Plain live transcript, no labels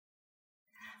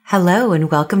Hello and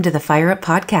welcome to the Fire Up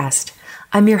Podcast.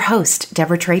 I'm your host,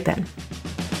 Deborah Trapin.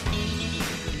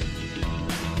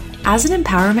 As an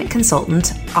empowerment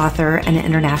consultant, author, and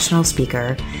international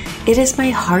speaker, it is my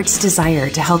heart's desire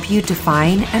to help you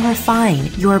define and refine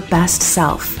your best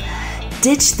self.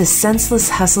 Ditch the senseless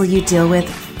hustle you deal with,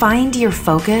 find your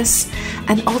focus,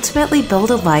 and ultimately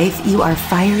build a life you are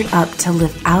fired up to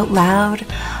live out loud,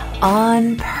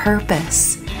 on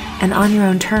purpose, and on your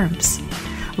own terms.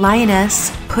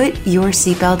 Lioness, put your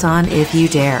seatbelt on if you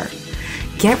dare.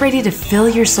 Get ready to fill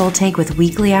your soul tank with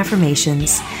weekly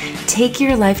affirmations, take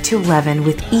your life to 11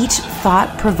 with each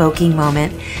thought-provoking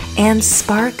moment, and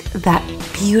spark that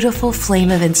beautiful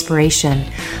flame of inspiration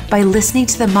by listening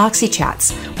to the Moxie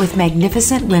Chats with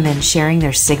magnificent women sharing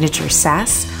their signature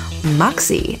sass,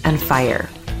 moxie, and fire.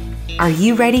 Are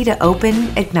you ready to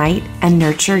open, ignite, and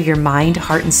nurture your mind,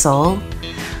 heart, and soul?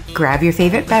 Grab your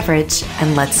favorite beverage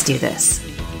and let's do this.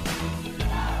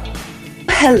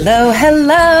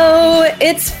 Hello.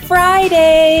 It's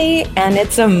Friday and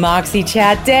it's a Moxie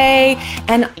Chat day.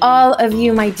 And all of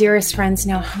you, my dearest friends,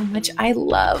 know how much I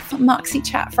love Moxie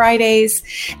Chat Fridays.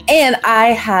 And I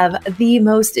have the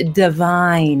most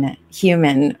divine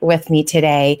human with me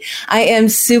today. I am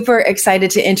super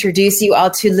excited to introduce you all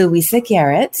to Louisa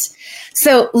Garrett.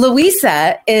 So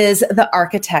Louisa is the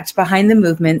architect behind the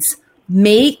movements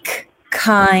Make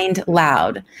Kind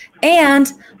Loud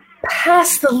and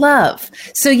Pass the Love.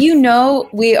 So you know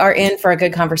we are in for a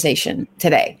good conversation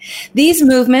today. These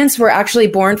movements were actually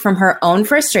born from her own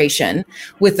frustration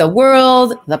with the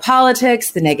world, the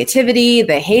politics, the negativity,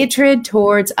 the hatred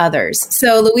towards others.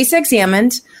 So Louisa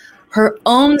examined her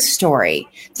own story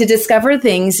to discover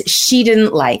things she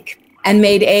didn't like and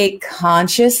made a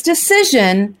conscious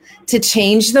decision to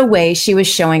change the way she was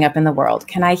showing up in the world.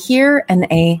 Can I hear an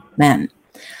amen?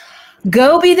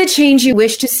 Go be the change you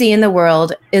wish to see in the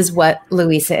world is what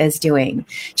Louisa is doing.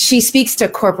 She speaks to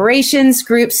corporations,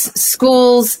 groups,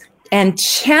 schools, and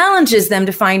challenges them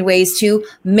to find ways to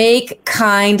make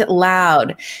kind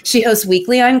loud. She hosts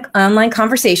weekly online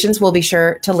conversations. We'll be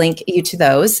sure to link you to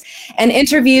those, and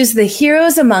interviews the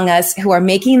heroes among us who are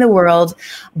making the world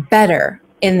better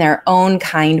in their own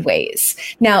kind ways.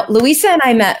 Now, Louisa and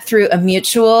I met through a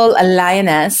mutual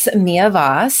lioness, Mia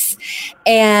Voss,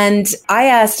 and I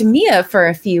asked Mia for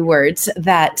a few words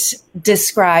that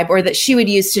describe, or that she would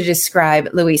use to describe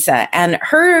Louisa. And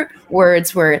her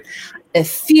words were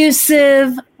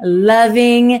effusive,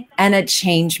 loving, and a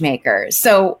change maker.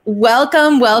 So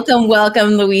welcome,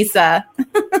 Louisa.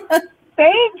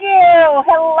 Thank you.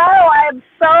 Hello. I'm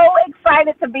so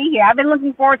excited to be here. I've been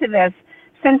looking forward to this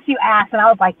since you asked, and I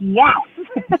was like, yes.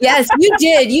 Yes, you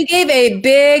did. You gave a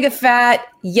big fat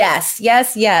yes.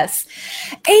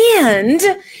 And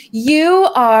you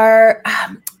are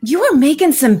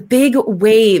making some big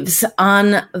waves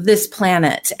on this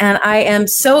planet. And I am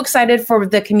so excited for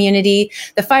the community,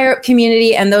 the Fire Up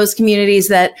community, and those communities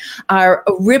that are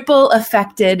ripple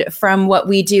affected from what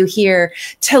we do here,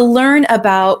 to learn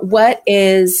about what's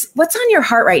on your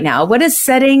heart right now. What is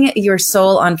setting your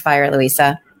soul on fire,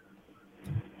 Louisa?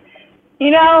 You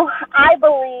know, I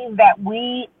believe that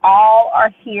we all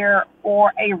are here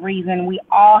for a reason. We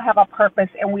all have a purpose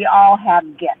and we all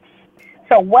have gifts.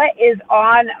 So what is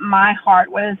on my heart,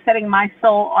 what is setting my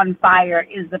soul on fire,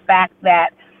 is the fact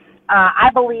that I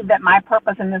believe that my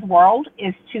purpose in this world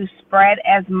is to spread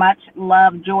as much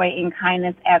love, joy, and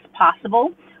kindness as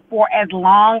possible for as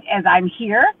long as I'm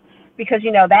here. Because,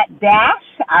 you know,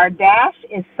 our dash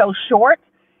is so short.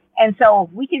 And so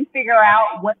if we can figure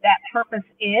out what that purpose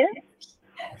is,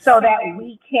 so that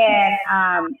we can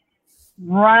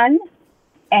run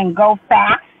and go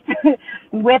fast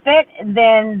with it,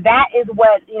 then that is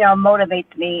what,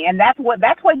 motivates me. And that's what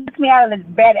gets me out of this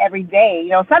bed every day. You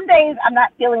know, some days I'm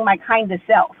not feeling my kindest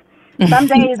self. Some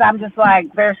days I'm just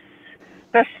like, there's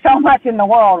so much in the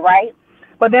world, right?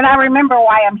 But then I remember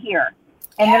why I'm here.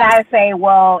 And then I say,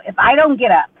 well, if I don't get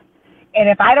up and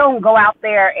if I don't go out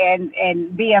there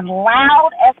and be as loud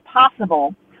as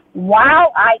possible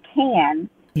while I can,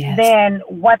 yes, then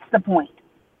what's the point?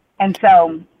 And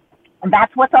so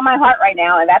that's what's on my heart right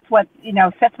now. And that's what,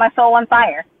 sets my soul on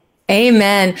fire.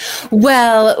 Amen.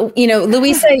 Well,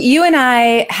 Louisa, you and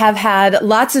I have had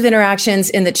lots of interactions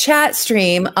in the chat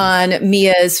stream on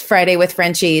Mia's Friday with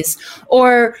Frenchies,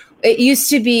 or it used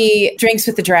to be Drinks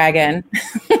with the Dragon.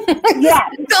 Yeah.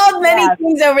 Called many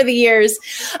things over the years.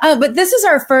 But this is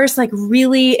our first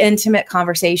really intimate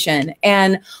conversation.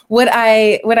 And what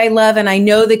I love, and I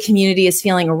know the community is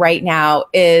feeling right now,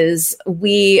 is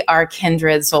we are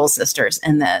kindred soul sisters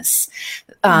in this,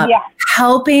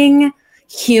 helping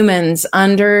humans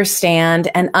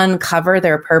understand and uncover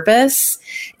their purpose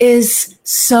is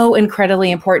so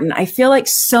incredibly important. I feel like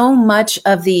so much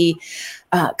of the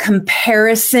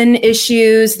comparison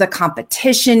issues, the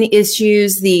competition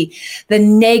issues, the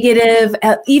negative,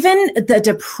 even the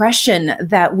depression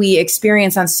that we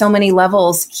experience on so many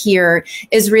levels here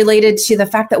is related to the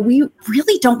fact that we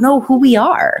really don't know who we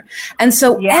are. And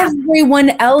so everyone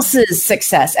else's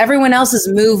success, everyone else's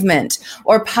movement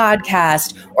or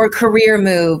podcast or career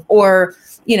move or,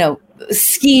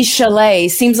 ski chalet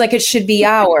seems like it should be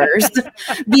ours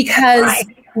because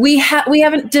we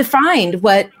haven't defined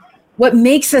what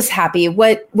makes us happy,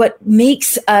 what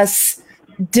makes us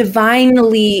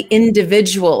divinely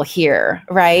individual here,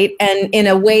 right? And in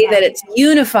a way that it's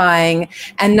unifying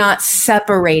and not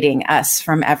separating us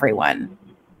from everyone.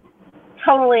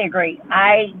 Totally agree.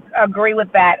 I agree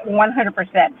with that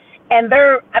 100%. And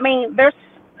there's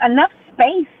enough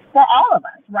space for all of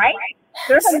us, right?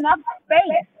 There's enough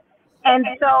space. And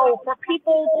so for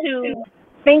people to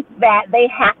think that they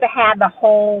have to have the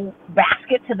whole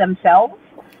basket to themselves,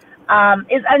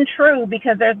 is untrue,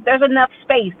 because there's enough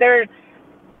space there.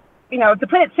 To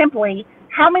put it simply,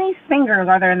 how many singers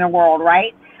are there in the world,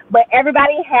 right? But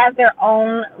everybody has their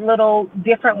own little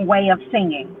different way of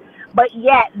singing, but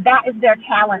yet that is their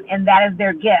talent and that is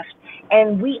their gift.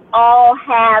 And we all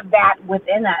have that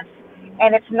within us.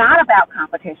 And it's not about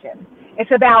competition.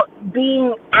 It's about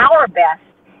being our best.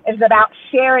 It's about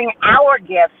sharing our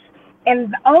gifts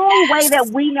in the only way that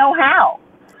we know how.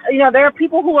 There are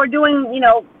people who are doing,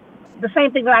 the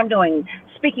same thing that I'm doing,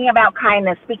 speaking about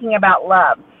kindness, speaking about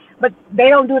love, but they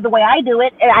don't do it the way I do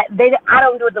it, and I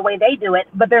don't do it the way they do it,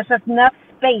 but there's enough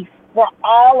space for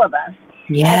all of us,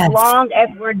 as long as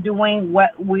we're doing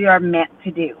what we are meant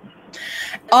to do.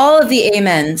 All of the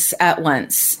amens at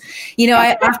once.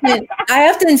 I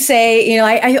often say,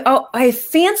 I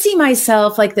fancy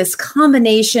myself like this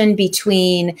combination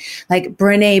between like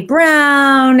Brené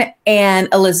Brown and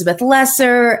Elizabeth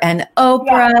Lesser and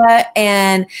Oprah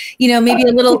and, maybe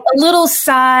a little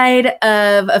side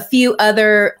of a few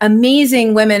other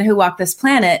amazing women who walk this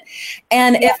planet.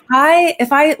 And if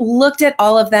I looked at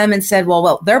all of them and said,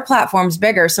 well, their platform's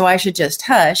bigger, so I should just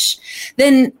hush,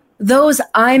 then those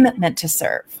I'm meant to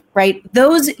serve, right?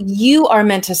 Those you are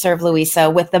meant to serve, Louisa,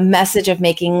 with the message of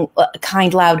making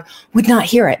kind loud, would not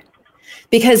hear it.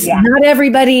 Because not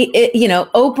everybody,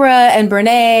 Oprah and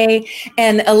Brené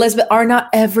and Elizabeth are not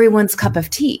everyone's cup of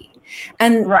tea.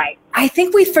 And I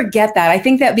think we forget that. I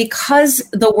think that because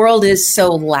the world is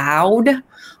so loud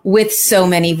with so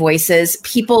many voices,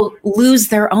 people lose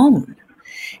their own.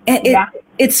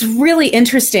 It's really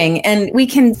interesting, and we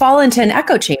can fall into an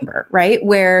echo chamber, right?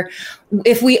 Where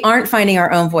if we aren't finding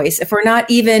our own voice, if we're not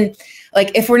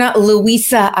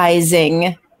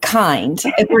Louisa-izing kind,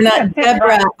 if we're not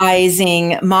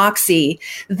Deborah-izing Moxie,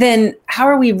 then how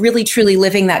are we really truly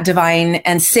living that divine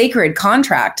and sacred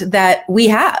contract that we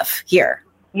have here?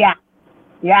 Yeah.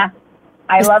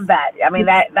 I love that. I mean,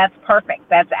 that's perfect.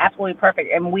 That's absolutely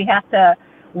perfect. And we have to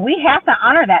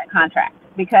honor that contract,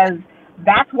 because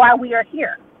that's why we are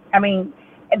here. I mean,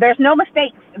 there's no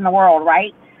mistakes in the world,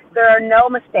 right? There are no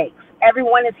mistakes.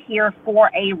 Everyone is here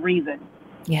for a reason.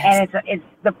 Yes. And it's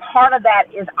the part of that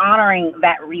is honoring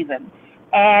that reason.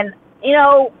 And,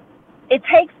 it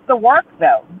takes the work,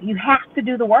 though. You have to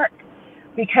do the work,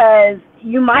 because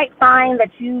you might find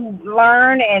that you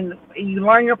learn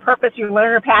your purpose, you learn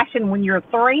your passion when you're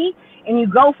 3 and you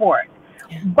go for it.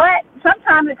 Yeah. But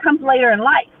sometimes it comes later in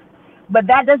life. But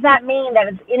that does not mean that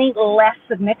it's any less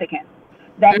significant.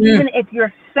 That even if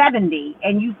you're 70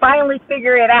 and you finally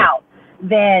figure it out,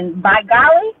 then by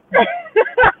golly,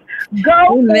 go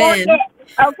for it.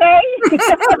 Okay. So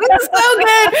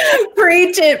good.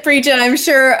 Preach it. I'm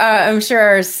sure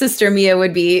our sister Mia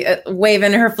would be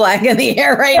waving her flag in the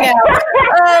air right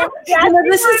now.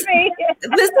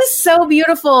 This is so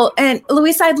beautiful. And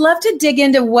Louisa, I'd love to dig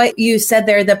into what you said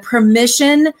there, the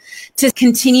permission to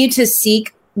continue to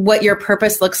seek what your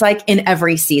purpose looks like in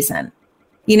every season.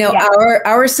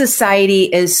 Our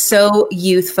society is so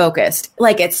youth focused.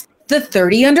 Like, it's the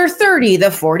 30 under 30,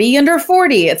 the 40 under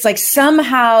 40. It's like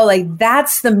somehow like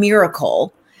that's the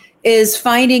miracle, is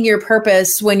finding your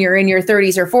purpose when you're in your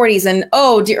 30s or 40s and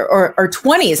or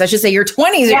 20s. I should say your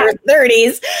 20s or your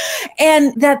 30s.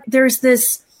 And that there's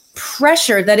this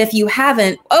pressure that if you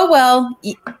haven't,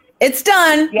 it's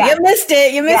done. Yeah. You missed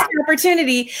it. You missed your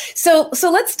opportunity. So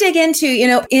let's dig into,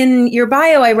 in your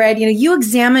bio, I read, you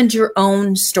examined your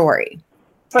own story.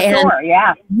 For sure,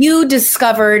 yeah. You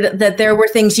discovered that there were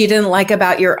things you didn't like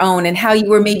about your own and how you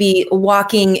were maybe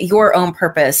walking your own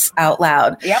purpose out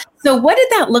loud. Yep. So what did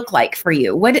that look like for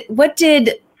you? What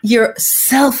did your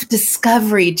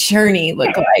self-discovery journey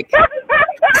look like?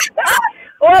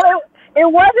 Well,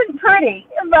 it wasn't pretty,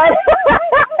 but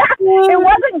it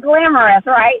wasn't glamorous,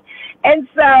 right? And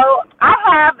so I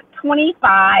have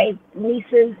 25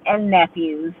 nieces and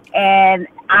nephews, and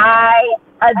I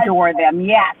adore them.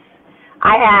 Yes,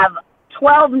 I have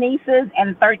 12 nieces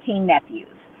and 13 nephews.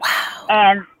 Wow.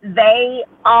 And they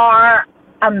are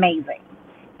amazing.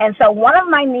 And so one of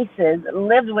my nieces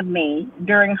lived with me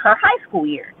during her high school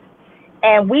years.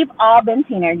 And we've all been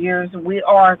teenagers.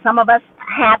 Some of us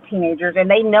have teenagers, and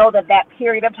they know that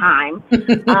period of time,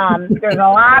 there's a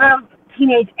lot of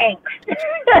teenage angst.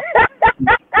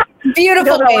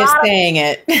 Beautiful way of saying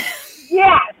it.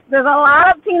 Yes, there's a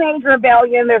lot of teenage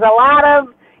rebellion. There's a lot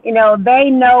of, they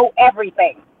know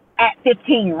everything at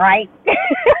 15, right?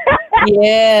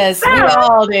 Yes, we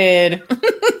all did.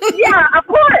 Yeah, of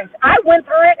course. I went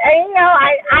through it, and,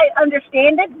 I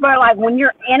understand it, but like when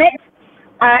you're in it,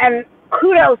 and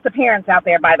kudos to parents out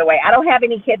there, by the way. I don't have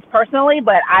any kids personally,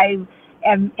 but I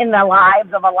am in the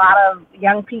lives of a lot of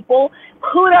young people.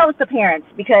 Kudos to parents,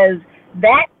 because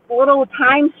that little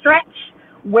time stretch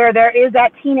where there is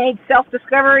that teenage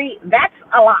self-discovery, that's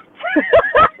a lot.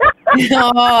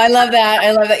 Oh, I love that.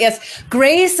 I love that. Yes.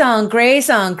 Grace on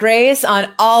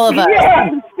all of us.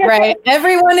 Yes. Right.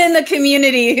 Everyone in the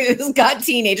community who's got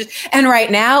teenagers. And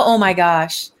right now, oh my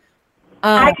gosh.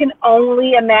 I can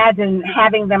only imagine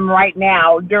having them right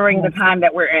now during the time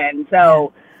that we're in.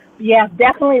 So, yes,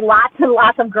 definitely lots and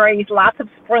lots of grace, lots of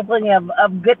sprinkling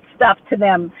of good stuff to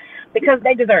them, because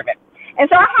they deserve it. And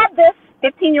so I had this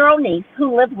 15-year-old niece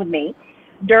who lived with me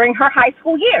during her high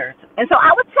school years. And so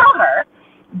I would tell her,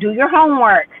 do your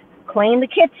homework, clean the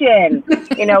kitchen,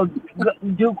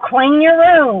 clean your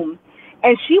room.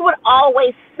 And she would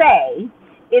always say,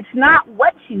 it's not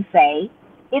what you say,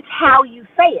 it's how you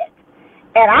say it.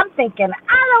 And I'm thinking,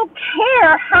 I don't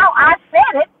care how I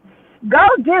said it. Go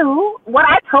do what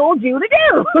I told you to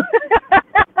do.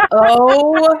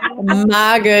 Oh,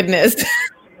 my goodness.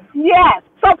 Yes.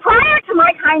 So prior to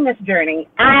my kindness journey,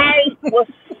 I was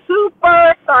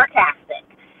super sarcastic.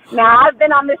 Now, I've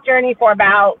been on this journey for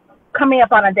about coming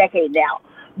up on a decade now.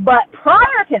 But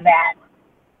prior to that,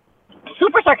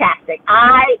 super sarcastic.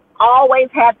 I always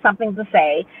had something to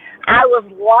say. I was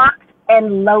locked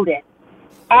and loaded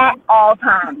at all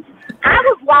times. I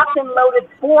was locked and loaded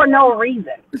for no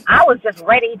reason. I was just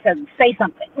ready to say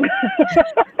something.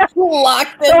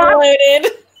 Locked and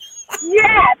loaded.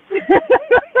 Yes.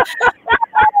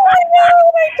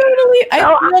 I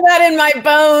feel that in my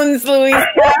bones, Louisa.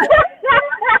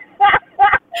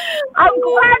 I'm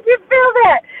glad you feel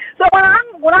that. So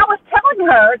when I was telling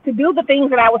her to do the things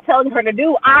that I was telling her to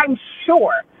do, I'm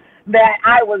sure that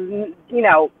I was,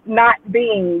 not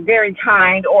being very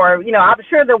kind, or, I'm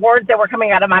sure the words that were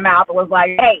coming out of my mouth was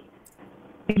like, hey,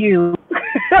 you.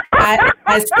 I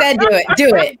said do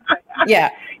it. Yeah.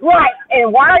 Right.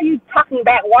 And why are you talking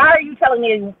back? Why are you telling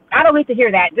me? I don't need to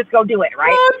hear that. Just go do it,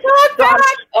 right? Oh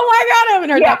my God, I haven't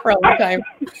heard that for a long time.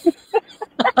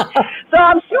 So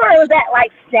I'm sure it was that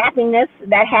like snappiness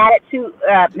that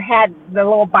had the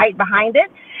little bite behind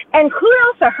it. And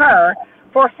kudos to her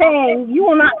for saying, you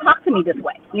will not talk to me this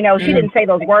way. She didn't say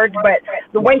those words, but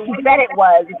the way she said it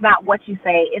was, it's not what you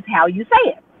say, it's how you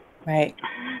say it. Right.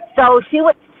 So she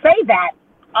would say that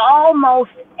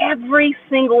almost every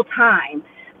single time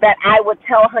that I would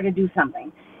tell her to do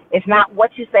something. It's not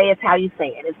what you say, it's how you say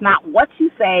it. It's not what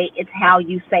you say, it's how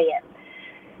you say it.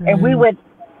 Mm-hmm. And we would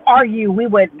argue.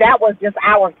 That was just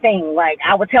our thing. Like,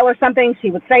 I would tell her something, she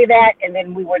would say that, and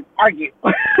then we would argue.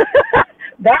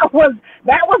 That was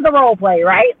the role play,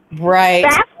 right? Right.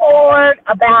 Fast forward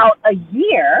about a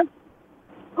year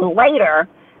later,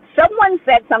 someone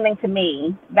said something to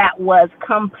me that was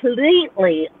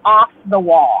completely off the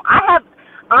wall.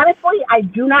 Honestly, I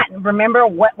do not remember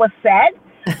what was said,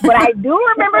 but I do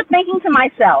remember thinking to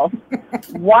myself,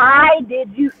 why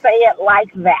did you say it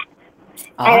like that?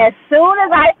 And as soon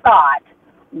as I thought,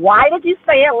 why did you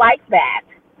say it like that?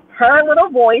 Her little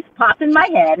voice popped in my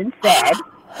head and said,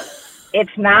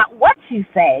 it's not what you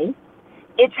say,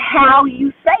 it's how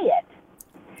you say it.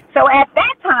 So at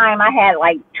that time, I had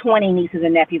like 20 nieces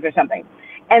and nephews or something.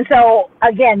 And so,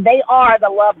 again, they are the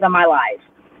loves of my life.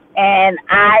 And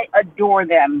I adore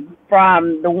them,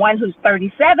 from the one who's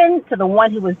 37 to the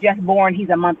one who was just born. He's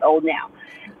a month old now.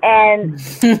 And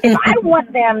if I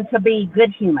want them to be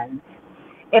good humans,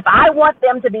 if I want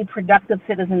them to be productive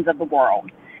citizens of the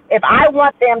world, if I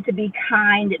want them to be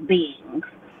kind beings,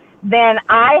 then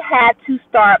I had to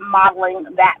start modeling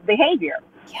that behavior.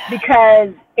 Yeah.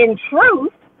 Because in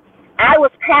truth, I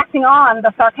was passing on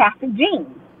the sarcastic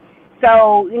gene.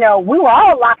 So, we were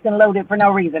all locked and loaded for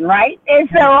no reason, right? And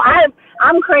so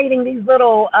I'm creating these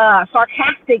little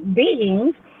sarcastic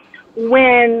beings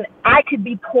when I could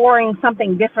be pouring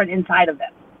something different inside of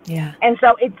them. Yeah. And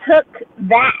so it took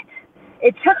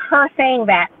her saying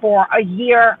that for a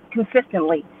year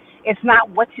consistently. It's not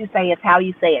what you say, it's how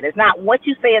you say it. It's not what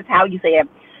you say, it's how you say it.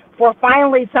 For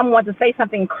finally someone to say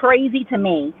something crazy to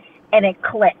me, and it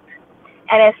clicked.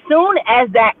 And as soon as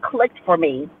that clicked for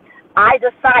me, I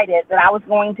decided that I was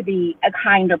going to be a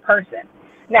kinder person.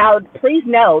 Now, please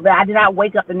know that I did not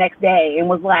wake up the next day and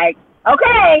was like,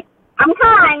 okay, I'm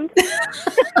kind.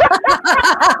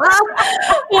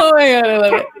 Oh my God, I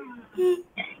love it.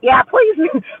 Yeah,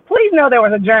 please know there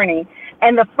was a journey.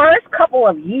 And the first couple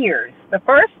of years, the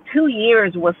first 2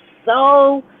 years was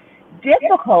so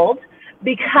difficult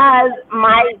because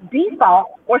my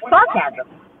default was sarcasm.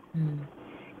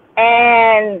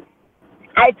 And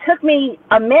it took me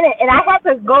a minute, and I had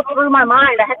to go through my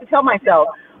mind. I had to tell myself,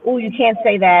 oh, you can't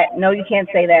say that. No, you can't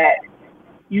say that.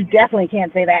 You definitely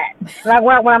can't say that. Like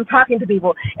when I'm talking to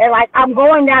people, and like I'm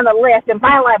going down the list, and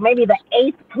finally, like maybe the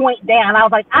 8th point down, I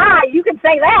was like, you can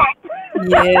say that.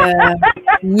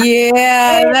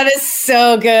 Yeah, that is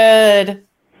so good.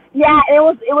 Yeah, it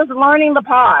was learning the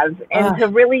pause and to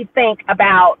really think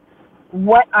about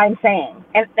what I'm saying,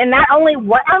 and not only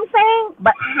what I'm saying,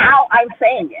 but how I'm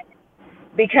saying it.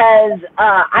 Because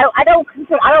I don't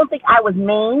think I was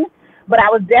mean, but I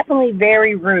was definitely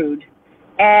very rude.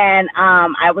 And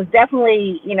I was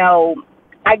definitely,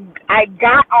 I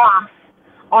got off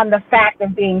on the fact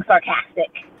of being sarcastic.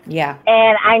 Yeah.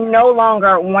 And I no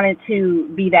longer wanted to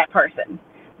be that person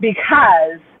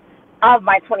because of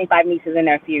my 25 nieces and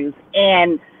nephews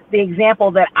and the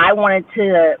example that I wanted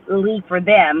to leave for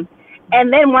them.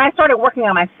 And then when I started working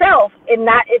on myself, it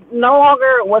no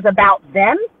longer was about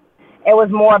them. It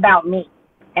was more about me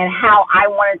and how I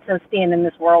wanted to stand in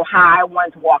this world, how I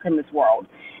wanted to walk in this world.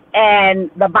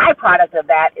 And the byproduct of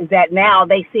that is that now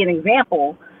they see an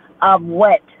example of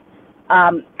what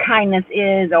kindness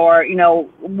is, or,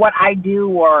 what I do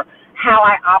or how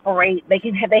I operate. They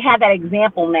have that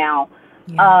example now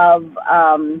of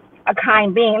a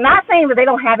kind being. Not saying that they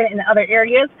don't have it in other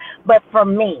areas, but for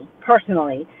me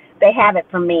personally, they have it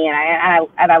for me. And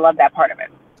I love that part of it.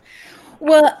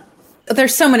 Well,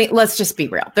 there's so many, let's just be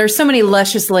real. There's so many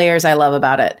luscious layers I love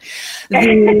about it.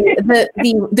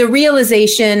 The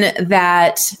realization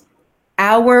that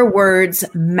our words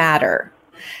matter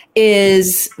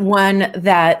is one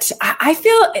that I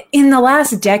feel in the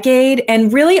last decade,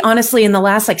 and really honestly in the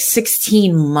last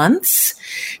 16 months,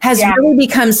 has really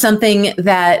become something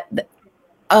that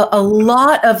a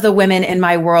lot of the women in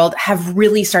my world have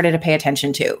really started to pay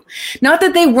attention to. Not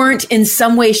that they weren't in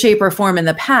some way, shape, or form in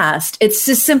the past. It's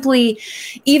just simply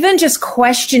even just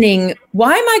questioning,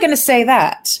 why am I going to say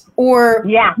that? Or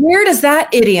where does that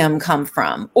idiom come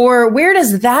from? Or where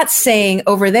does that saying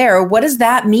over there? What does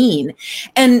that mean?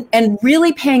 And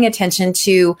really paying attention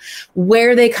to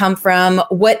where they come from,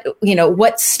 what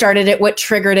started it, what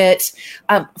triggered it.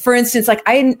 For instance,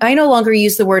 I no longer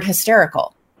use the word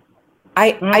hysterical.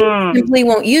 I simply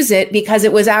won't use it because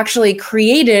it was actually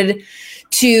created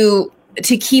to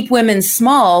keep women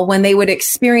small when they would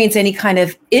experience any kind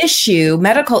of issue,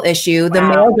 medical issue. The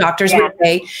male doctors would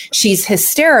say she's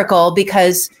hysterical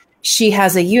because she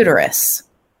has a uterus.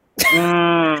 And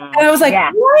I was like,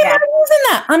 why am I using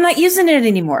that? I'm not using it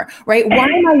anymore, right? Why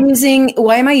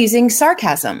am I using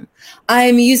sarcasm?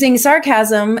 I'm using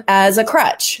sarcasm as a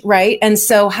crutch, right? And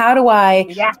so how do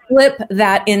I flip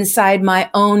that inside my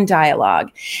own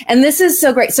dialogue? And this is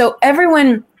so great. So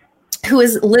everyone who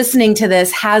is listening to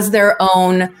this has their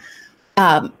own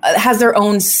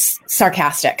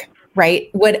sarcastic, right?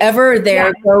 Whatever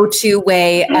their go-to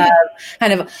way of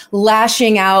kind of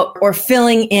lashing out or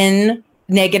filling in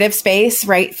negative space,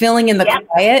 right? Filling in the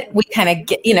quiet. We kind of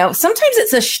get, sometimes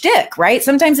it's a shtick, right?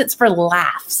 Sometimes it's for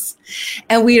laughs.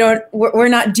 And we're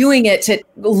not doing it to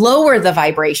lower the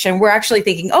vibration. We're actually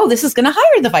thinking, oh, this is going to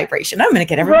higher the vibration. I'm going to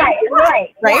get everybody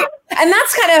right. Yeah. And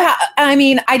that's kind of how,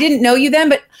 I didn't know you then,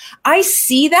 but I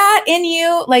see that in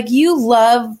you. Like, you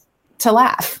love to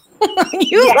laugh.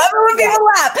 You love it when people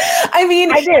laugh. I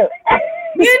do.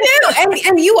 You do.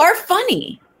 And you are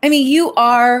funny. You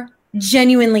are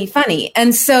genuinely funny.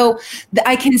 And so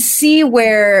I can see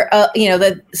where,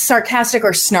 the sarcastic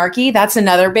or snarky, that's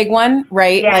another big one,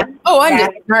 right? Yeah. I'm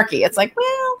just snarky. It's like,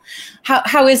 well,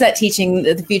 how is that teaching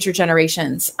the future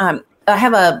generations? I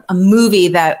have a movie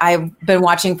that I've been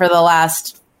watching for the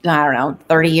last I don't know,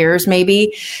 30 years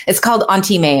maybe. It's called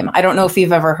Auntie Mame. I don't know if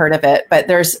you've ever heard of it, but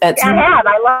I have.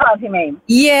 I love Auntie Mame.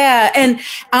 Yeah. And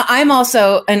I'm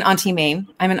also an Auntie Mame.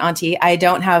 I'm an auntie. I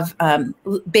don't have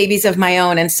babies of my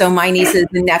own. And so my nieces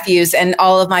and nephews and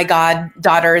all of my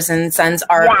goddaughters and sons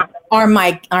are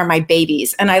my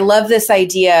babies. And I love this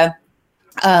idea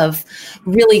of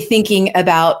really thinking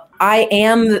about, I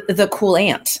am the cool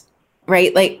aunt,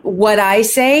 right? Like what I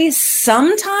say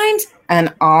sometimes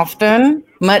and often,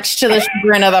 much to the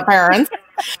chagrin of the parents,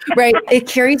 right? It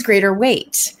carries greater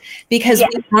weight because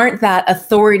we aren't that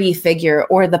authority figure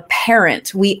or the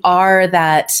parent. We are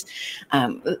that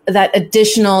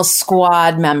additional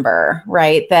squad member,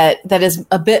 right? That is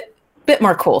a bit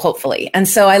more cool, hopefully. And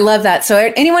so I love that.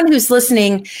 So anyone who's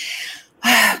listening,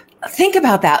 think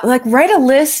about that. Like write a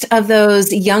list of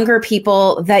those younger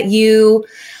people that you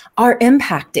are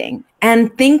impacting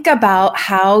and think about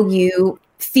how you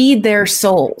feed their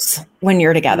souls when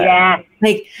you're together. How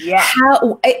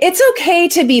it's okay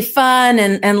to be fun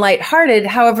and lighthearted.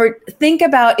 However, think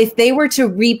about if they were to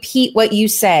repeat what you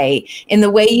say in the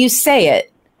way you say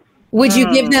it, would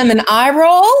you give them an eye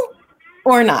roll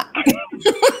or not?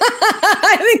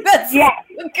 I think that's good.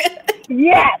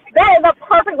 Yes, that is a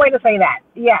perfect way to say that.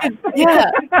 Yes.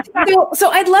 Yeah. So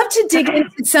I'd love to dig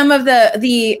into some of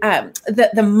the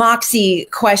Moxie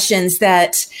questions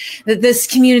that this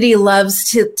community loves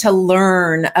to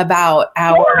learn about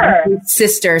our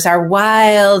sisters, our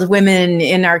wild women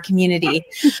in our community,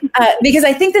 because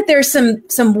I think that there's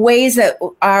some ways that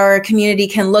our community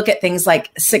can look at things like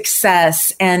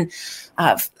success and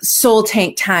soul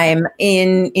tank time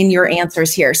in your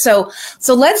answers here. So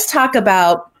let's talk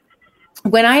about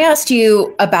when I asked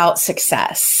you about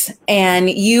success and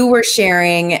you were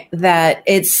sharing that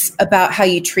it's about how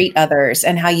you treat others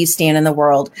and how you stand in the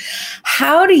world.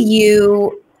 How do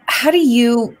you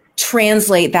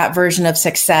translate that version of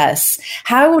success?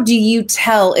 How do you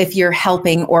tell if you're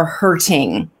helping or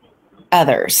hurting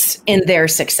others in their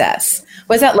success?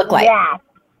 What does that look like? Yeah.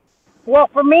 Well,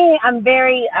 for me, I'm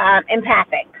very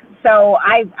empathic. So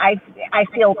I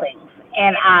feel things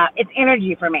and it's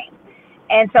energy for me.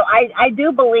 And so I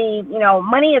do believe,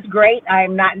 money is great.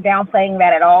 I'm not downplaying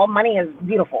that at all. Money is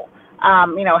beautiful.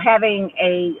 Having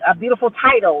a beautiful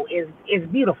title is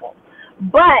beautiful.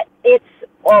 But it's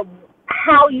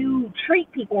how you treat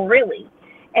people, really.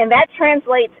 And that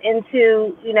translates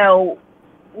into,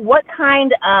 what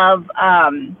kind of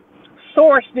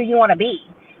source do you want to be?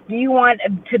 Do you want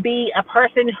to be a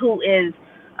person who is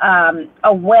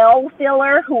a well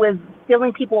filler, who is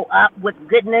filling people up with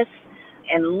goodness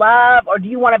and love, or do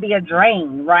you want to be a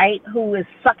drain, right? Who is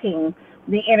sucking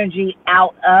the energy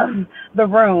out of the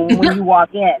room when you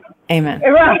walk in? Amen.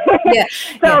 Right. Yeah.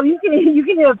 So you can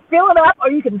either fill it up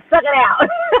or you can suck it out.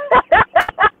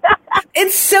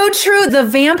 It's so true. The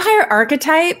vampire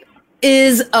archetype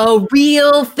is a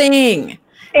real thing.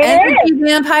 Energy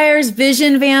vampires,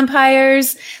 vision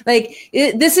vampires,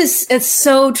 it's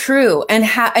so true. And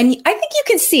I think you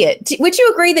can see it. Would you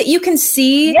agree that you can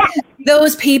see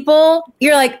those people?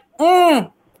 You're like,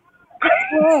 how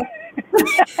do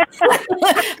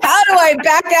I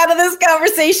back out of this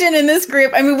conversation in this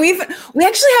group? I mean, we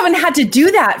actually haven't had to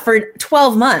do that for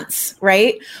 12 months,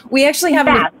 right? We actually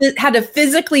haven't had to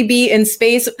physically be in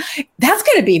space. That's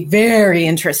going to be very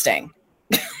interesting.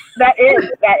 That is.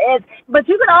 But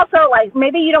you can also,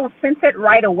 maybe you don't sense it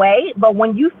right away, but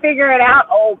when you figure it out,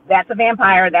 oh, that's a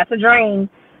vampire, that's a drain,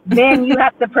 then you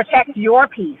have to protect your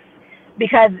peace,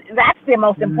 because that's the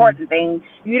most important thing.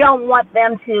 You don't want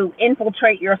them to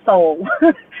infiltrate your soul,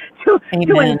 to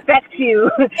infect you.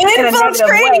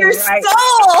 Infiltrate your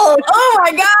soul! Oh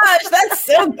my gosh, that's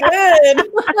so good.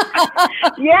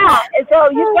 Yeah, so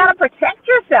you've got to protect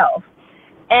yourself.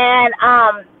 And,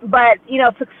 but,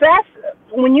 success,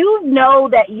 when you know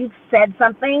that you've said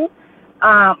something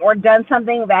or done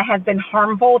something that has been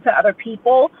harmful to other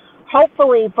people,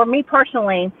 hopefully, for me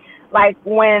personally,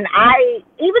 when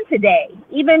even today,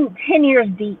 even 10 years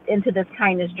deep into this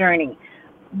kindness journey,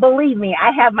 believe me,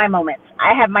 I have my moments.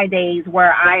 I have my days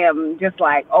where I am just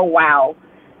like, oh, wow,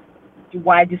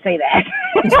 why'd you say that?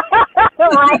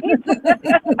 Right?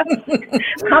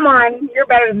 Come on, you're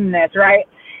better than this, right?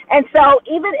 And so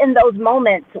even in those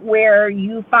moments where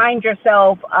you find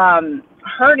yourself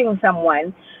hurting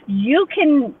someone, you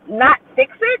can not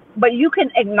fix it, but you can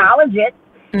acknowledge it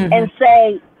and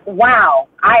say, wow,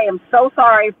 I am so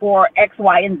sorry for X,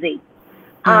 Y, and Z.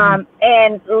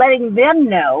 And letting them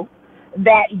know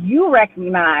that you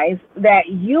recognize that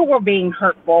you were being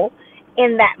hurtful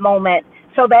in that moment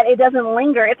so that it doesn't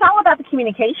linger. It's all about the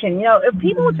communication. If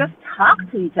people just talk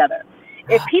to each other,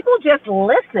 if people just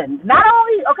listen, not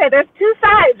only, there's two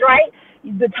sides, right?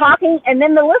 the talking and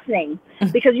then the listening,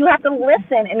 because you have to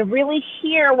listen and really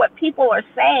hear what people are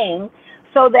saying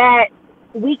so that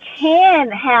we can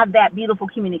have that beautiful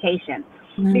communication.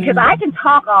 Because I can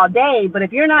talk all day, but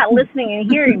if you're not listening and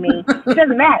hearing me, it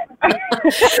doesn't matter.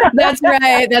 That's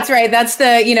right. That's right. That's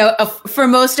for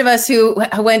most of us who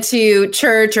went to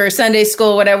church or Sunday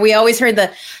school, whatever, we always heard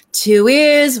the 2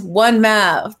 ears, 1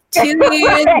 mouth. 2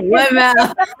 ears, 1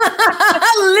 mouth.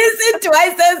 Listen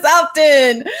twice as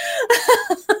often.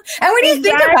 And when you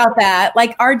think about that,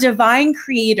 like our divine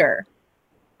creator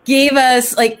gave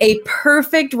us like a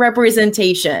perfect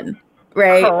representation,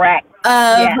 right? Correct.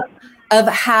 Of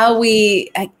how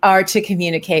we are to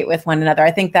communicate with one another.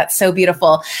 I think that's so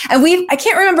beautiful. And I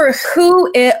can't remember who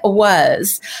it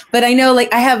was, but I know like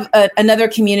I have another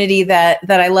community that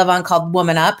I love on called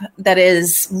Woman Up that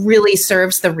is really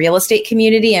serves the real estate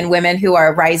community and women who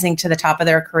are rising to the top of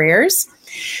their careers.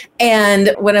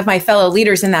 And one of my fellow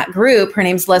leaders in that group, her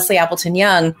name's Leslie Appleton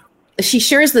Young, she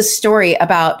shares this story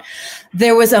about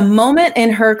there was a moment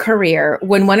in her career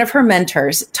when one of her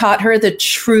mentors taught her the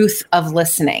truth of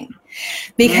listening.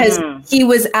 Because he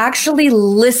was actually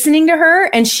listening to her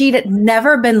and she'd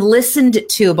never been listened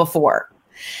to before.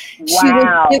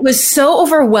 Wow. It was so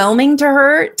overwhelming to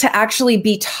her to actually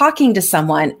be talking to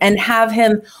someone and have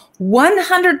him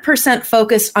 100%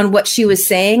 focused on what she was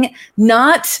saying,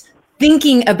 not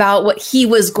thinking about what he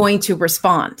was going to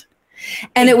respond.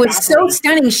 And it was so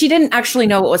stunning. She didn't actually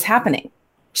know what was happening.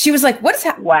 She was like, what is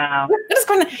happening? Wow. What is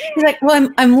going on? He's like, well,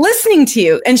 I'm listening to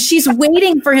you. And she's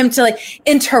waiting for him to like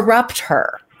interrupt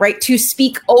her, right? To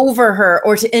speak over her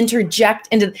or to interject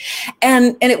into,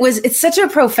 and it's such a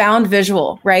profound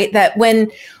visual, right? That when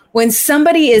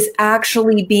somebody is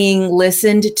actually being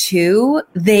listened to,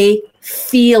 they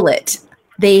feel it.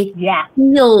 They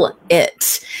feel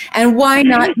it. And why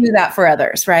not do that for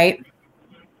others, right?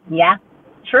 Yeah,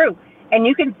 true. And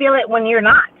you can feel it when you're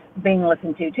not being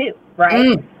listened to too,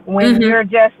 right? When you're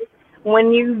just,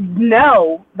 when you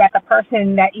know that the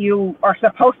person that you are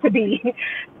supposed to be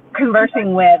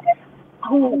conversing with,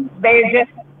 who they're just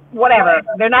whatever,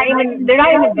 they're not even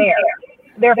there.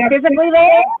 They're physically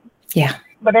there,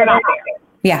 but they're not there.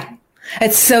 Yeah.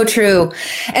 It's so true.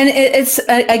 And it's,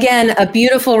 again, a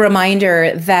beautiful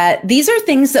reminder that these are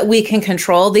things that we can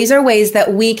control. These are ways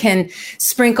that we can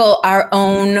sprinkle our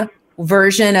own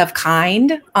version of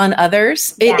kind on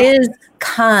others. It is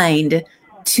kind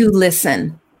to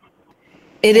listen.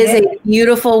 It is a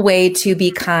beautiful way to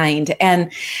be kind.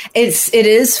 And it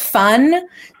is fun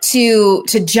to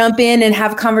jump in and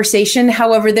have conversation.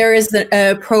 However, there is an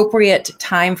appropriate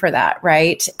time for that,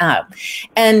 right?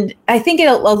 And I think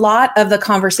a lot of the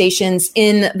conversations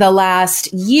in the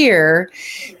last year,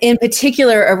 in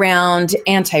particular around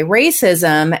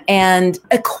anti-racism and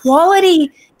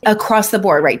equality across the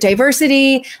board, right?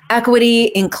 Diversity,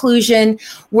 equity, inclusion.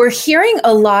 We're hearing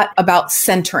a lot about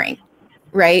centering,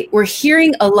 right? We're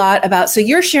hearing a lot about, so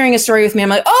you're sharing a story with me. I'm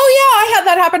like, oh yeah, I had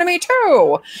that happen to me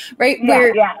too, right?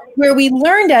 Where we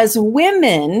learned as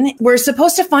women, we're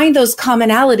supposed to find those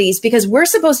commonalities because we're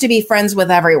supposed to be friends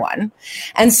with everyone.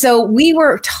 And so we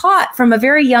were taught from a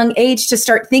very young age to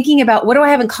start thinking about, what do I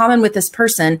have in common with this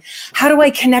person? How do I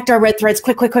connect our red threads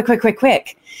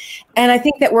quick? And I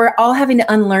think that we're all having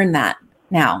to unlearn that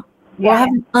now. We're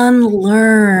having to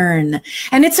unlearn.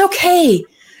 And it's okay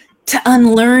to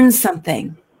unlearn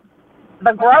something.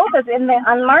 The growth is in the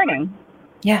unlearning.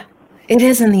 Yeah, it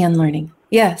is in the unlearning.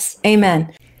 Yes.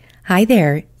 Amen. Hi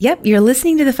there. Yep, you're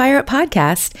listening to the Fire Up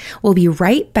Podcast. We'll be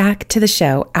right back to the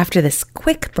show after this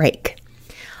quick break.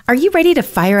 Are you ready to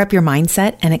fire up your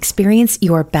mindset and experience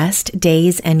your best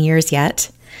days and years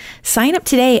yet? Sign up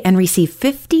today and receive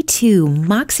 52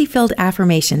 Moxie-filled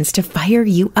affirmations to fire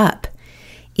you up.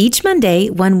 Each Monday,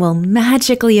 one will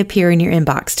magically appear in your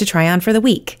inbox to try on for the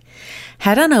week.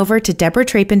 Head on over to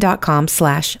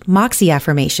deborahtrapin.com/Moxie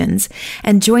affirmations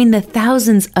and join the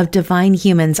thousands of divine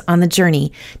humans on the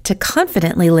journey to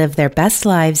confidently live their best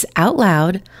lives out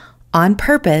loud, on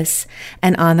purpose,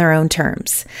 and on their own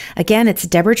terms. Again, it's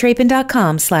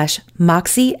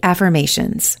deborahtrapin.com/Moxie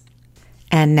affirmations.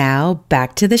 And now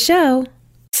back to the show.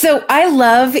 So I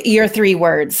love your 3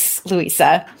 words,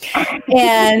 Louisa,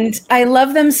 and I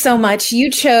love them so much.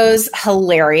 You chose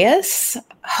hilarious,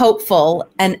 hopeful,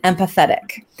 and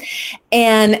empathetic.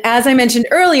 And as I mentioned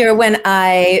earlier, when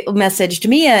I messaged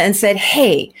Mia and said,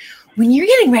 hey, when you're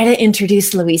getting ready to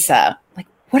introduce Louisa, like,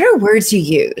 what are words you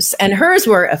use? And hers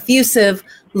were effusive,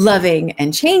 loving,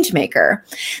 and change maker.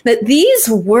 That these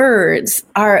words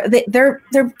are, they're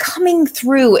coming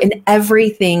through in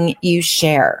everything you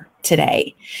share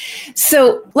today.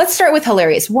 So let's start with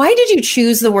hilarious. Why did you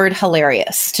choose the word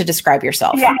hilarious to describe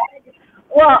yourself? Yeah.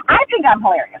 Well, I think I'm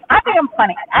hilarious. I think I'm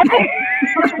funny. I think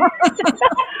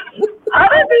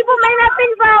other people may not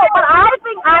think so, but I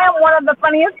think I am one of the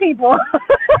funniest people.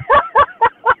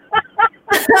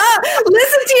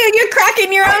 Listen to you. You're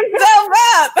cracking your own self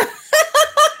up.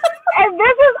 And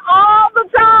this is all the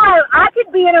time. I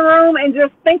could be in a room and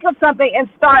just think of something and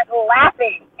start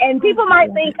laughing. And people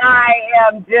might think I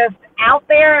am just out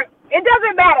there. It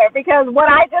doesn't matter, because what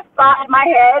I just thought in my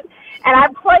head, and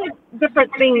I've played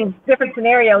different things, different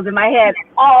scenarios in my head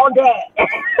all day.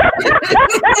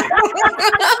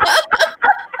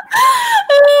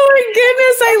 Oh my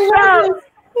goodness, I love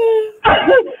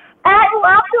it. I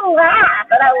love to laugh,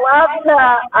 and I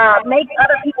love to make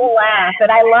other people laugh, and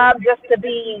I love just to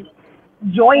be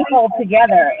joyful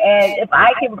together. And if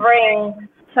I can bring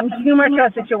some humor to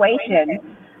a situation,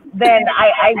 then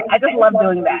I just love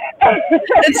doing that.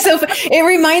 It's so it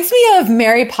reminds me of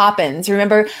Mary Poppins.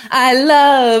 Remember, I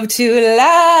love to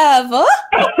laugh.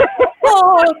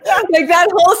 Oh, like that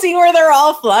whole scene where they're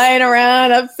all flying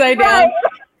around upside down. Right.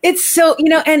 It's so,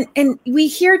 and we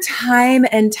hear time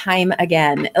and time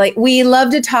again, like we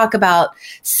love to talk about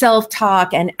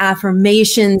self-talk and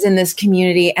affirmations in this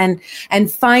community, and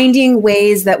finding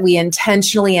ways that we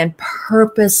intentionally and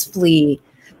purposefully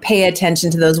pay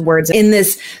attention to those words in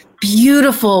this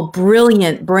beautiful,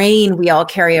 brilliant brain we all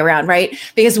carry around, right?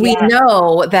 Because we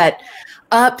know that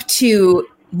up to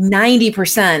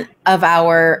 90% of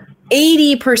our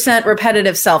 80%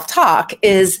 repetitive self-talk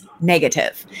is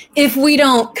negative if we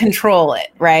don't control it,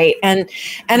 right? And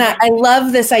I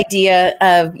love this idea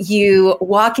of you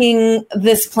walking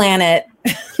this planet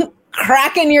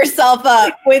cracking yourself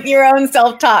up with your own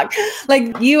self-talk.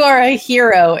 Like, you are a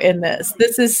hero in this.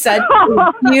 This is such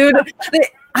beautiful.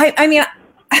 I mean,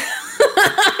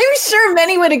 I'm sure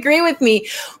many would agree with me.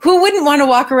 Who wouldn't want to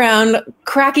walk around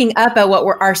cracking up at what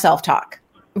our self-talk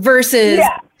versus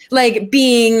like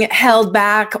being held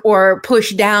back or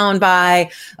pushed down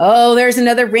by, oh, there's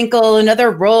another wrinkle,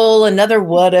 another roll, another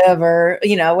whatever,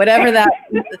 whatever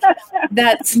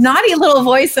that snotty little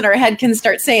voice in our head can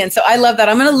start saying. So I love that.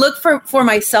 I'm going to look for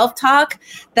my self-talk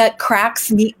that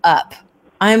cracks me up.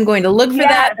 I'm going to look for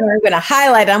that, and I'm going to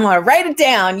highlight it. I'm going to write it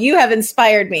down. You have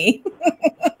inspired me.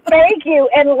 Thank you.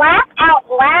 And laugh out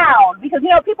loud, because,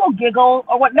 people giggle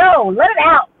or what. No, let it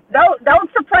out. Don't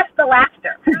suppress the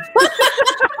laughter. Don't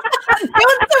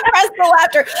suppress the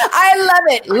laughter. I love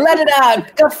it. Let it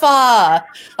out. Guffaw.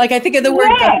 Like, I think of the word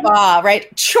guffaw,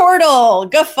 right? Chortle,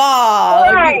 guffaw.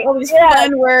 Right. Like, all these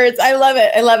fun words. I love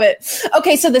it. I love it.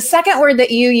 Okay, so the second word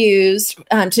that you used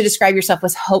to describe yourself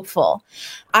was hopeful.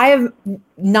 I have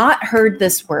not heard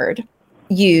this word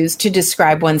used to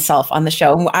describe oneself on the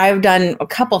show. I've done a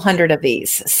couple hundred of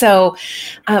these. So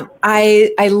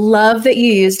I love that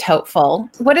you used hopeful.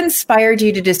 What inspired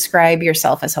you to describe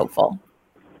yourself as hopeful?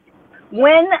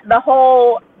 When the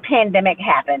whole pandemic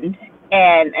happened,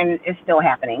 and it's still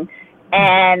happening,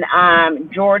 and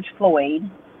George Floyd,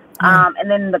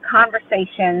 and then the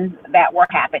conversations that were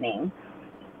happening,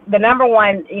 the number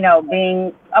one,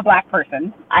 being a Black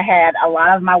person, I had a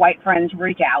lot of my white friends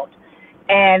reach out.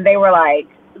 And they were like,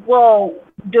 well,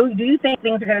 do you think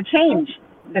things are going to change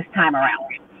this time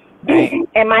around?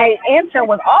 And my answer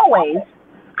was always,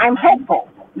 I'm hopeful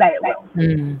that it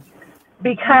will.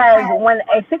 Because when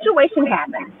a situation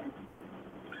happens,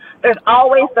 there's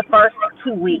always the first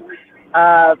 2 weeks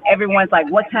of everyone's like,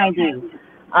 what can I do?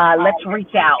 Let's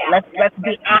reach out. Let's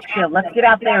be active. Let's get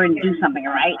out there and do something,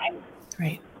 right?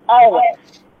 Right. Always.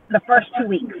 The first 2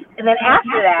 weeks. And then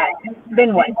after that,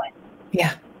 then what?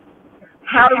 Yeah.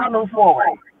 How do we move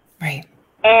forward? Right.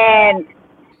 And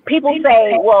people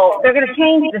say, well, they're going to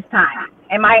change this time.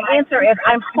 And my answer is,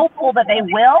 I'm hopeful that they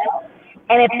will.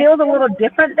 And it feels a little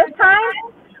different this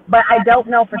time, but I don't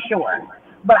know for sure.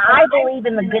 But I believe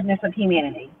in the goodness of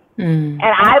humanity. And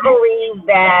I believe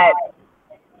that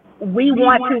we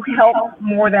want to help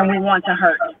more than we want to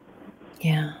hurt.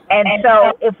 Yeah. And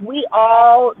so if we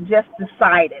all just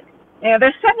decided,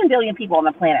 there's 7 billion people on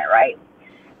the planet, right?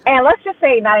 And let's just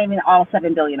say not even all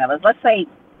 7 billion of us. Let's say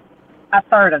a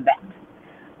third of that.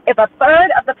 If a third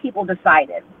of the people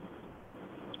decided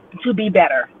to be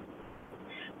better,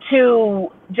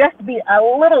 to just be a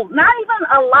little, not even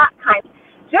a lot kind,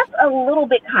 just a little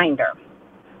bit kinder,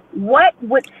 what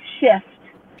would shift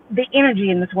the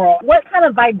energy in this world? What kind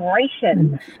of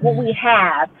vibration will we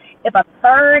have if a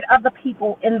third of the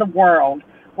people in the world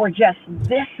were just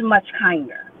this much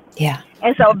kinder? Yeah.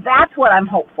 And so that's what I'm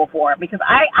hopeful for, because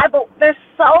I there's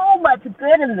so much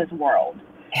good in this world.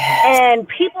 Yes. And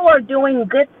people are doing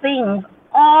good things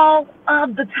all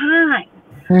of the time.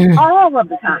 All of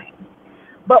the time.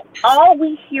 But all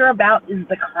we hear about is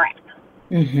the crap.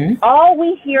 All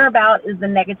we hear about is the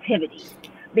negativity,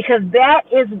 because that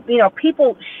is,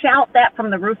 people shout that from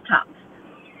the rooftops.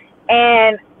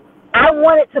 And I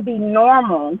want it to be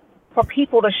normal for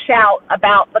people to shout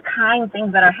about the kind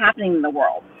things that are happening in the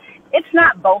world. It's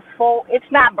not boastful. It's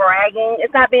not bragging.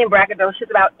 It's not being braggadocious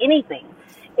about anything.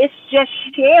 It's just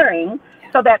sharing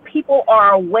so that people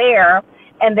are aware,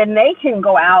 and then they can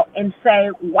go out and say,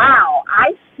 wow,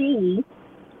 I see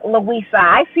Louisa,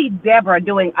 I see Deborah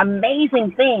doing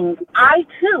amazing things. I,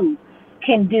 too,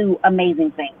 can do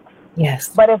amazing things. Yes.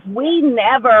 But if we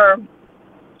never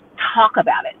talk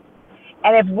about it,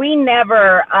 and if we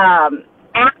never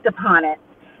act upon it,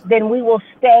 then we will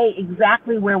stay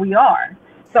exactly where we are.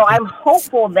 So I'm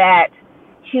hopeful that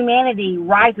humanity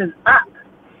rises up,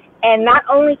 and not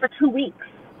only for 2 weeks,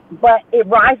 but it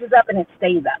rises up and it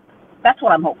stays up. That's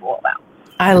what I'm hopeful about.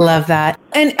 I love that.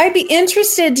 And I'd be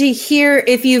interested to hear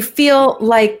if you feel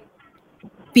like,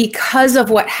 because of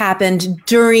what happened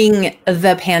during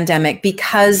the pandemic,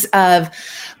 because of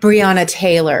Breonna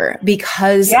Taylor,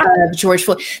 because of George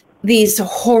Floyd, these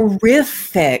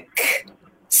horrific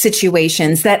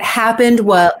situations that happened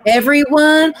while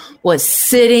everyone was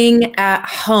sitting at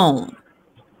home,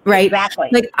 right? Exactly.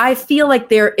 Like, I feel like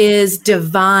there is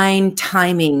divine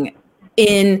timing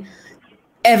in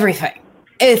everything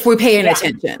if we're paying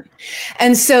attention.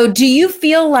 And so do you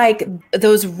feel like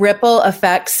those ripple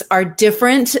effects are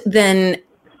different than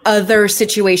other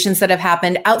situations that have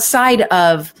happened outside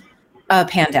of a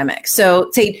pandemic?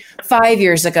 So say 5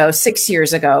 years ago, 6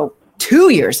 years ago, 2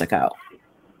 years ago.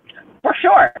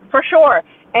 For sure.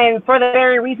 And for the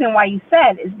very reason why you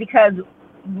said is because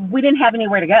we didn't have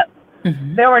anywhere to go.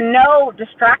 There were no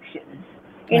distractions.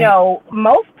 You know,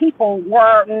 most people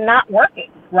were not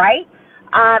working, right?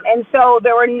 And so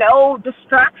there were no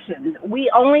distractions. We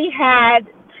had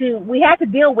to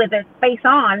deal with it face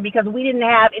on, because we didn't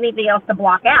have anything else to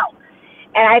block out.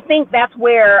 And I think that's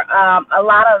where a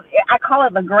lot of, I call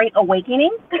it the Great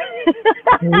Awakening.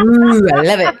 Ooh, I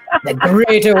love it. The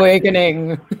Great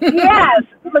Awakening. Yes,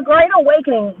 the Great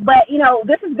Awakening. But,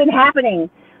 this has been happening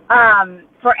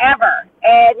forever.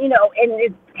 And, and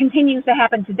it continues to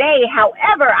happen today.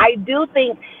 However, I do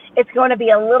think it's going to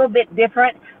be a little bit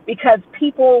different, because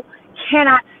people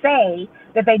cannot say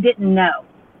that they didn't know.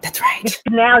 That's right. Because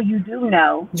now you do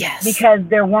know. Yes. Because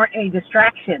there weren't any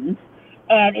distractions,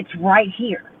 and it's right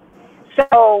here.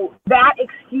 So that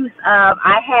excuse of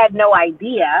I had no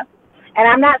idea, and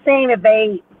I'm not saying that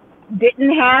they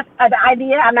didn't have an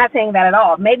idea. I'm not saying that at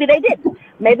all. Maybe they didn't.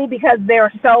 Maybe because they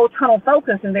were so tunnel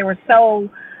focused and they were so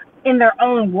in their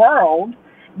own world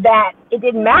that it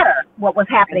didn't matter what was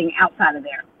happening outside of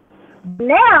there.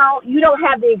 Now you don't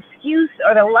have the excuse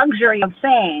or the luxury of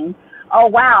saying, oh,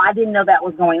 wow, I didn't know that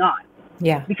was going on.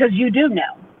 Yeah. Because you do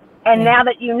know. And now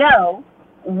that you know,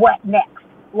 what next?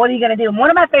 What are you going to do? And one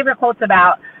of my favorite quotes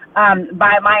about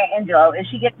by Maya Angelou is,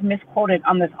 she gets misquoted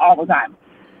on this all the time.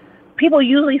 People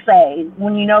usually say,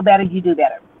 when you know better, you do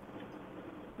better.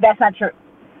 That's not true.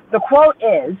 The quote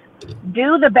is,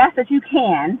 do the best that you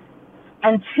can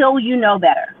until you know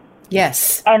better.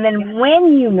 Yes. And then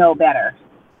when you know better,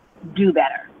 do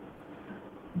better.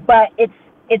 But it's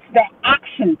the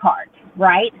action part,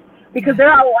 right? Because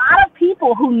there are a lot of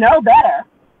people who know better,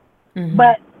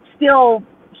 but still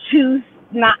choose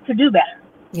not to do better.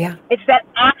 Yeah. It's that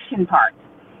action part.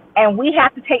 And we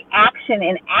have to take action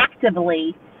in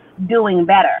actively doing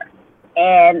better.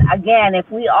 And again, if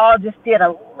we all just did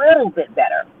a little bit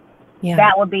better,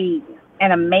 that would be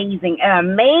an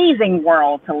amazing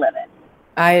world to live in.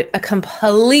 I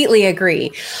completely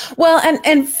agree. Well,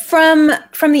 and from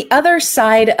the other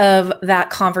side of that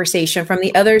conversation, from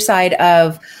the other side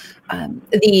of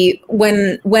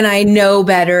when I know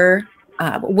better,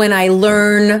 when I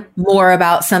learn more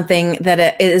about something, that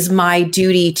it is my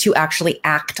duty to actually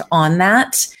act on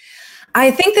that. I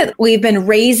think that we've been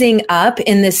raising up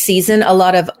in this season a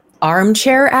lot of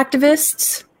armchair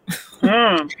activists.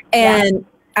 And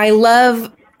I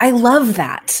love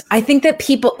that. I think that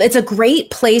it's a great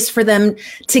place for them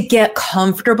to get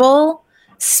comfortable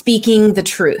speaking the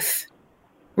truth,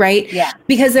 right? Yeah.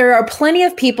 Because there are plenty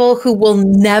of people who will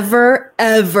never,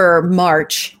 ever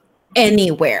march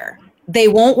anywhere. They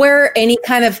won't wear any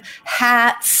kind of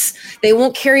hats. They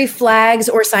won't carry flags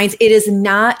or signs. It is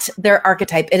not their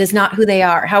archetype. It is not who they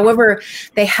are. However,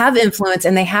 they have influence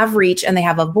and they have reach and they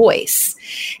have a voice.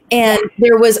 And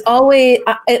there was always,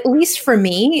 at least for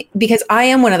me, because I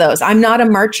am one of those, I'm not a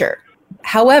marcher.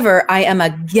 However, I am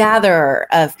a gatherer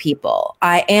of people.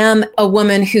 I am a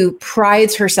woman who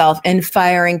prides herself in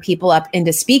firing people up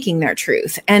into speaking their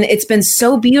truth. And it's been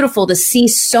so beautiful to see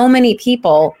so many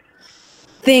people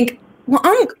think,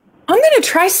 well, I'm going to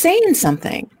try saying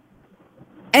something.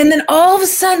 And then all of a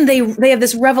sudden they have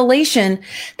this revelation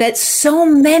that so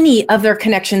many of their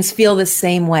connections feel the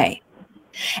same way.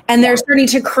 And they're starting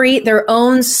to create their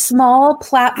own small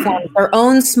platforms, their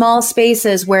own small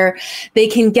spaces where they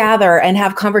can gather and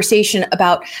have conversation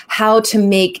about how to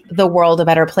make the world a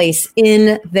better place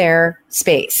in their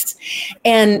space.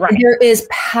 And there is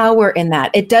power in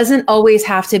that. It doesn't always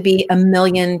have to be 1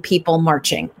 million people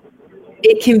marching.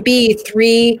 It can be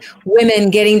 3 women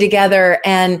getting together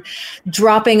and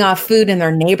dropping off food in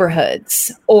their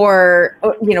neighborhoods, or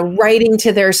writing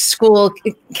to their school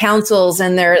councils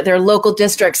and their local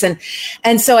districts.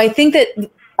 And so I think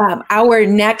that our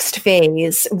next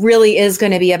phase really is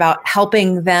going to be about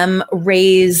helping them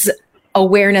raise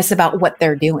awareness about what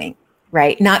they're doing.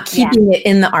 Right. Not keeping it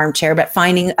in the armchair, but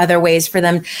finding other ways for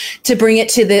them to bring it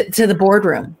to the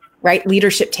boardroom. Right?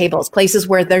 Leadership tables, places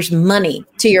where there's money,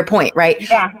 to your point, right?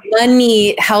 Yeah.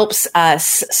 Money helps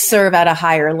us serve at a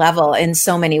higher level in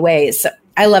so many ways. So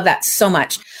I love that so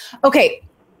much. Okay.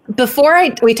 Before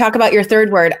we talk about your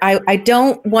third word, I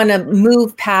don't want to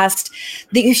move past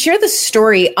you share the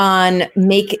story on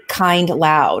Make Kind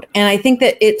Loud. And I think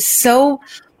that it's so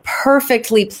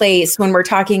perfectly placed when we're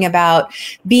talking about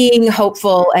being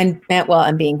hopeful and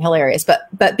being hilarious,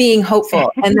 but being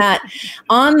hopeful. And that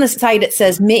on the site, it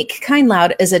says, Make Kind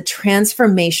Loud is a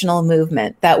transformational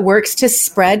movement that works to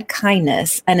spread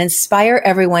kindness and inspire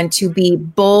everyone to be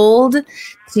bold,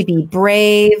 to be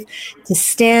brave, to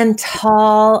stand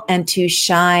tall, and to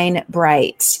shine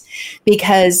bright,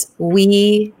 because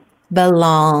we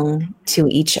belong to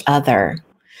each other.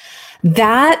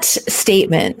 That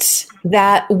statement,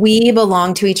 that we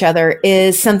belong to each other,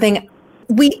 is something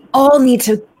we all need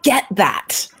to get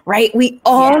that, right? We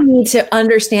all need to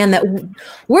understand that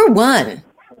we're one.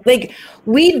 Like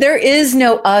there is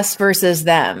no us versus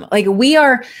them. Like we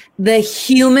are the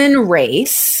human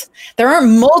race. There are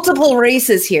multiple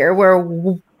races here.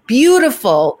 We're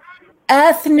beautiful,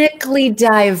 ethnically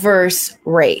diverse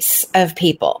race of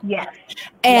people. Yes.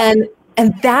 And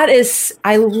that is,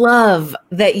 I love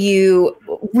that you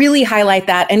really highlight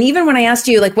that. And even when I asked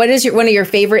you, like, what is one of your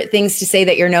favorite things to say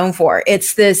that you're known for?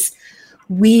 It's this,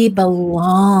 we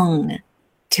belong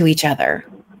to each other.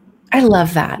 I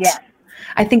love that. Yeah.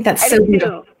 I think that's so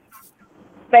beautiful.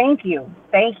 Thank you.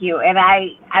 And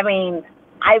I mean,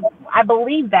 I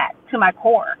believe that to my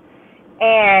core.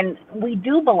 And we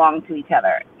do belong to each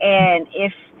other. And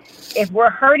if we're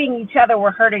hurting each other,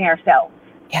 we're hurting ourselves.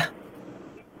 Yeah.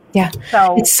 Yeah.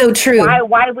 So it's so true.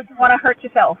 Why would you want to hurt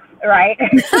yourself? Right.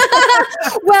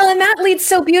 Well, and that leads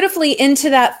so beautifully into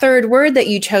that third word that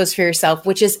you chose for yourself,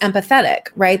 which is empathetic,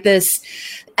 right? This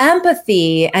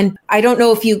empathy. And I don't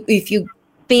know if you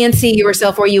fancy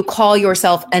yourself or you call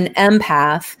yourself an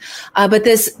empath, but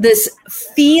this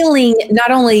feeling,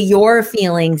 not only your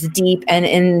feelings deep and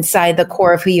inside the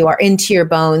core of who you are, into your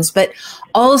bones, but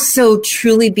also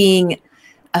truly being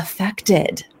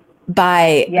affected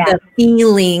by the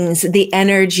feelings, the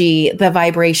energy, the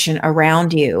vibration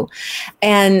around you.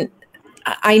 And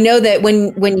I know that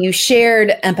when you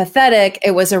shared empathetic,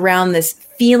 it was around this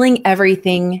feeling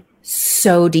everything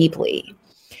so deeply.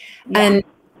 Yeah. And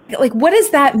like, what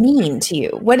does that mean to you?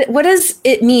 What does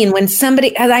it mean when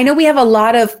somebody, as I know we have a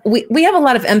lot of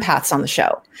empaths on the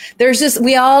show.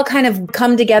 We all kind of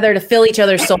come together to fill each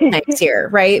other's soul tanks here,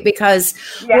 right? Because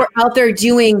we're out there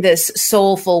doing this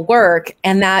soulful work.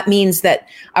 And that means that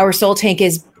our soul tank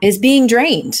is being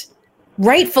drained,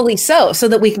 rightfully so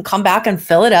that we can come back and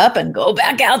fill it up and go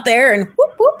back out there and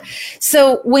whoop, whoop.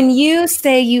 So when you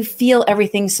say you feel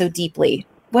everything so deeply,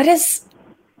 what does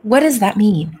that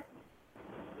mean?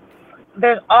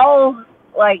 There's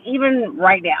even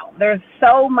right now, there's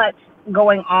so much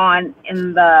going on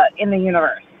in the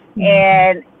universe. Mm-hmm.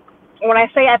 And when I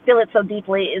say I feel it so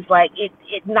deeply, it's like it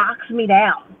knocks me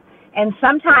down. And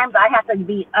sometimes I have to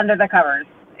be under the covers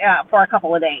for a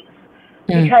couple of days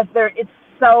because it's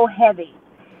so heavy.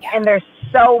 Yeah. And there's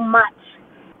so much,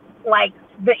 like,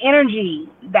 the energy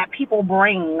that people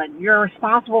bring. Like, you're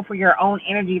responsible for your own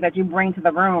energy that you bring to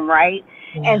the room, right?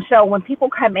 Yeah. And so when people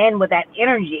come in with that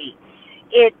energy,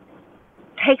 it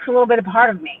takes a little bit of part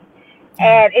of me.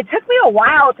 And it took me a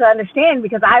while to understand,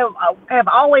 because I have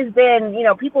always been,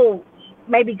 people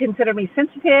maybe consider me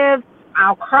sensitive.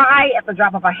 I'll cry at the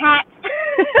drop of a hat.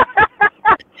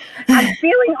 I'm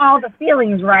feeling all the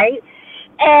feelings, right?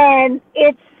 And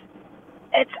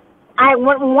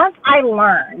once I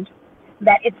learned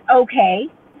that it's okay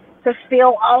to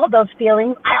feel all of those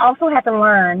feelings, I also had to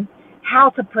learn how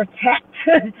to protect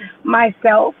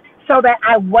myself so that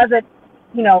I wasn't,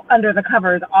 under the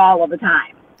covers all of the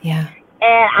time. Yeah.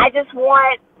 And I just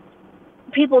want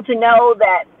people to know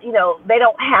that, they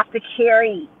don't have to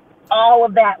carry all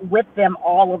of that with them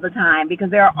all of the time,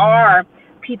 because there are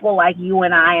people like you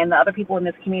and I and the other people in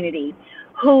this community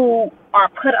who are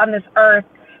put on this earth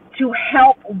to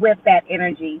help with that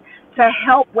energy, to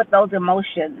help with those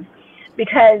emotions.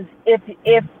 Because if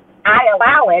I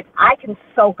allow it, I can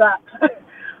soak up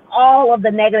all of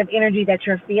the negative energy that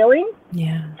you're feeling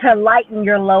to lighten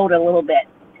your load a little bit.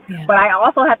 Yeah. But I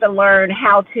also have to learn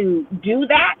how to do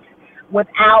that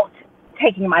without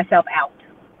taking myself out.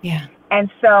 Yeah. And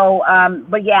so,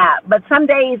 but some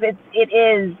days it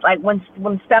is like when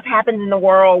stuff happens in the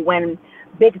world, when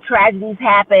big tragedies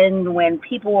happen, when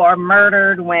people are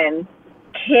murdered, when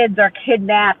kids are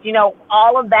kidnapped,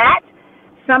 all of that.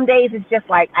 Some days it's just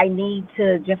like, I need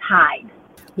to just hide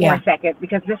for a second,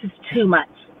 because this is too much.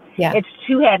 Yeah. It's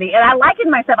too heavy. And I liken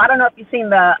myself. I don't know if you've seen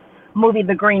the movie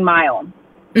The Green Mile,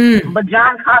 but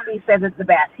John Coffey says it's the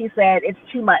best. He said, it's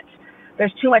too much.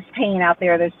 There's too much pain out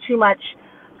there. There's too much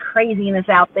craziness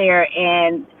out there.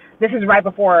 And this is right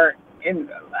before, and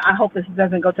I hope this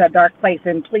doesn't go to a dark place,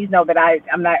 and please know that I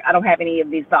don't have any of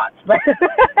these thoughts, but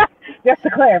just to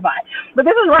clarify. But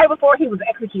this is right before he was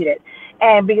executed.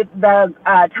 And the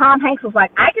Tom Hanks was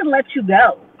like, I can let you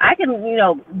go. I can,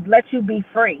 let you be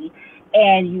free,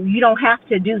 and you don't have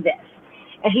to do this.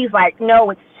 And he's like,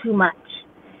 no, it's too much,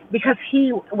 because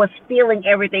he was feeling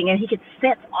everything and he could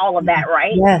sense all of that,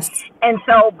 right? Yes. And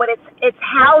so, but it's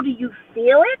how do you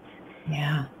feel it?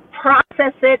 Yeah.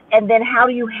 Process it, and then how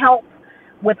do you help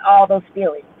with all those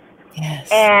feelings? Yes.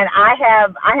 And I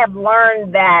have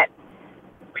learned that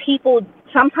people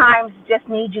sometimes just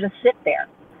need you to sit there,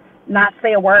 not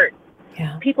say a word.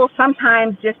 Yeah. People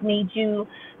sometimes just need you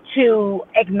to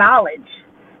acknowledge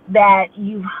that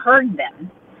you've heard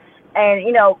them. And,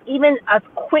 even a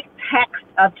quick text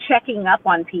of checking up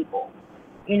on people,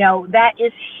 that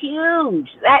is huge.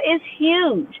 That is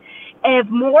huge. And if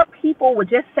more people would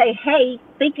just say, hey,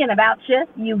 thinking about you,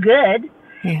 you good?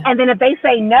 Yeah. And then if they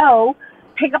say no,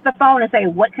 pick up the phone and say,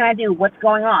 what can I do? What's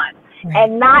going on? Right.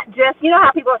 And not just,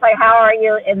 how people say, how are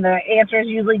you? And the answer is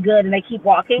usually good, and they keep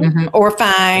walking. Mm-hmm. Or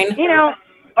fine.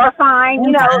 Or fine, fine.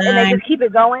 And they just keep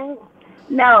it going.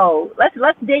 No,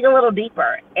 let's dig a little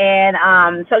deeper. And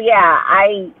I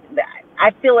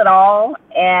feel it all,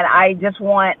 and I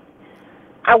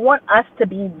want us to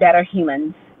be better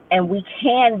humans, and we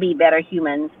can be better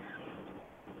humans.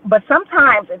 But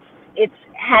sometimes it's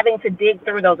having to dig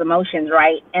through those emotions,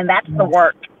 right? And that's the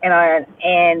work. And I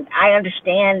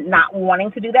understand not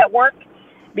wanting to do that work,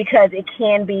 because it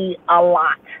can be a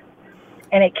lot,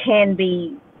 and it can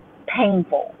be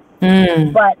painful.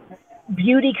 But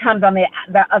beauty comes on the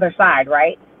other side,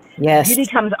 right? Yes. Beauty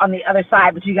comes on the other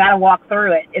side, but you got to walk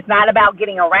through it. It's not about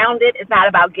getting around it. It's not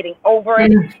about getting over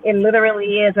it. It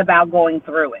literally is about going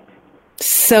through it.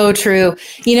 So true.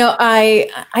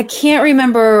 I can't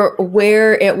remember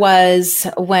where it was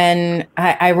when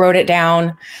I wrote it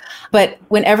down, but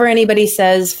whenever anybody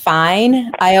says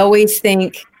fine, I always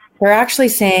think they're actually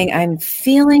saying, I'm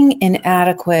feeling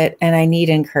inadequate and I need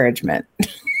encouragement.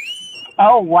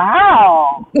 Oh,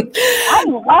 wow. I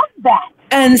love that.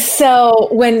 And so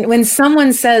when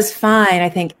someone says fine, I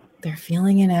think they're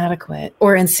feeling inadequate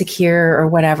or insecure or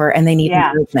whatever, and they need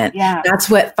improvement. Yeah. That's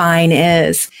what fine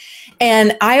is.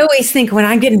 And I always think when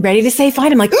I'm getting ready to say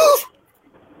fine, I'm like, oh,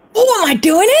 am I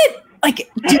doing it? Like,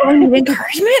 do I need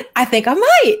encouragement? I think I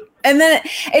might. And then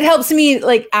it helps me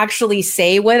like actually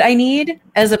say what I need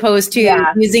as opposed to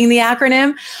using the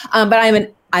acronym. But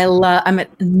I'm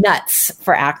nuts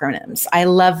for acronyms. I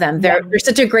love them. They're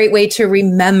such a great way to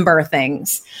remember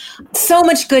things. So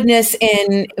much goodness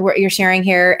in what you're sharing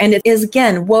here. And it is,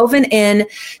 again, woven in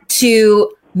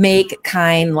to make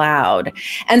kind loud.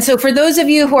 And so for those of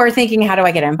you who are thinking, how do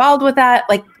I get involved with that?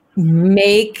 Like,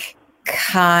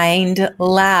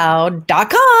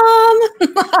 makekindloud.com.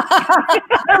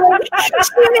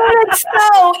 It's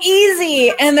so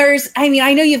easy. And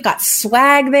I know you've got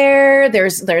swag there.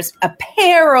 There's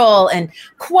apparel and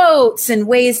quotes and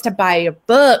ways to buy your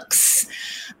books.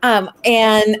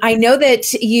 And I know that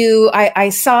I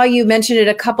saw you mention it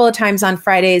a couple of times on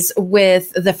Fridays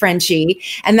with the Frenchie,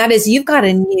 and that is you've got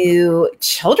a new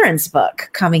children's book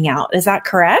coming out. Is that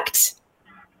correct?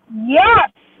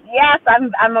 Yes,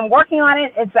 I'm working on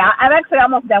it. I'm actually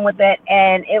almost done with it,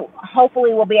 and it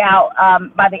hopefully will be out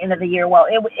by the end of the year. Well,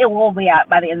 it will be out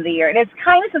by the end of the year. And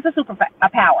kindness is a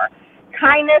superpower.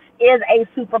 Kindness is a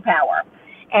superpower.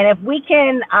 And if we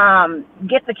can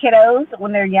get the kiddos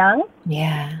when they're young,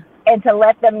 and to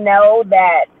let them know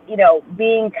that,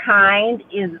 being kind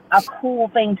is a cool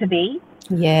thing to be.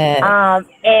 Yeah.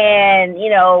 And,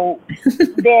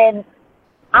 then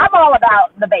I'm all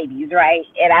about the babies, right?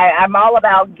 And I'm all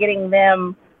about getting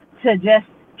them to just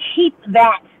keep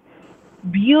that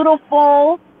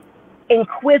beautiful,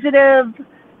 inquisitive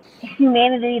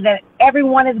humanity that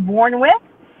everyone is born with.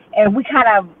 And we kind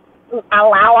of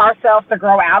allow ourselves to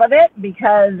grow out of it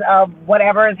because of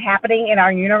whatever is happening in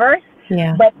our universe.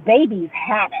 Yeah. But babies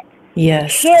have it.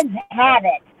 Yes. Kids have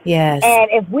it. Yes. And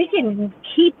if we can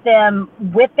keep them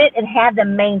with it and have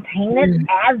them maintain it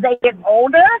as they get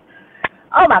older,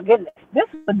 oh my goodness, this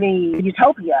would be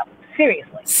utopia.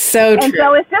 Seriously. So true. And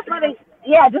so it's just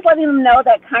letting them know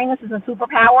that kindness is a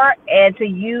superpower and to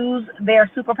use their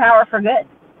superpower for good.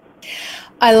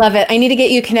 I love it. I need to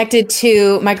get you connected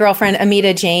to my girlfriend,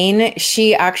 Amita Jane.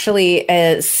 She actually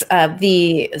is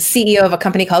the CEO of a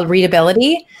company called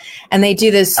Readability, and they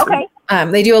do this. Okay.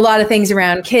 They do a lot of things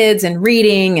around kids and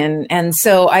reading. And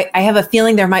so I have a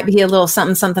feeling there might be a little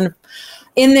something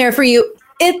in there for you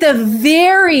at the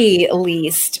very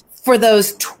least for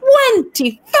those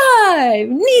 25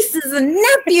 nieces and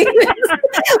nephews.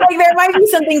 Like there might be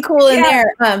something cool in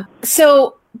there.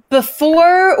 So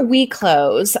before we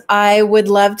close, I would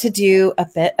love to do a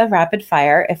bit of rapid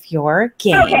fire if you're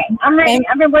game. Okay, I'm ready.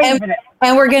 I've been waiting for this.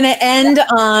 And we're going to end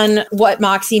on what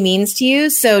Moxie means to you.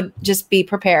 So just be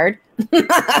prepared.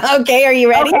 Okay, are you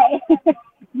ready? Okay.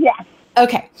 Yes.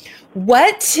 Okay.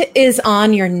 What is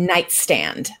on your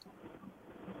nightstand?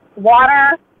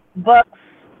 Water, books,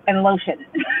 and lotion.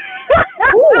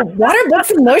 Ooh, water,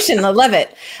 books, and lotion. I love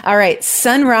it. All right.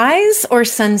 Sunrise or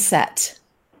sunset?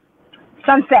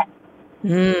 Sunset.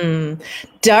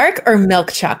 Dark or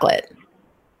milk chocolate?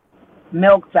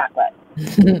 Milk chocolate.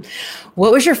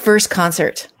 What was your first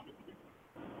concert?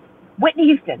 Whitney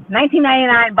Houston,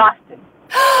 1999, Boston.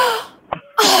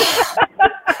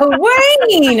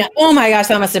 Queen! Oh my gosh,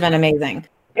 that must have been amazing.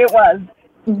 It was.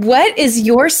 What is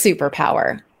your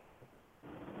superpower?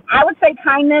 I would say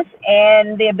kindness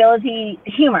and the ability,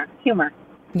 humor.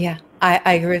 Yeah,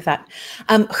 I agree with that.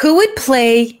 Who would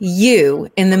play you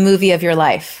in the movie of your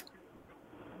life?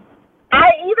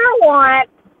 I either want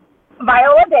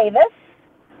Viola Davis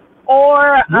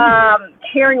or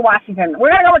Kerry Washington. We're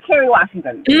going to go with Kerry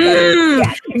Washington.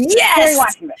 Yes. Kerry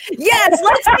Washington. Yes,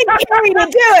 let's get Kerry to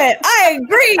do it. I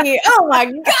agree. Oh my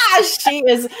gosh,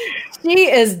 she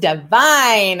is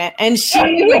divine, and she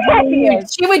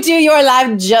would do your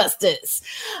life justice.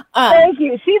 Thank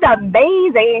you. She's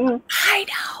amazing. I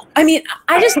know. I mean,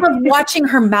 I just love watching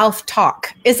her mouth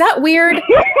talk. Is that weird?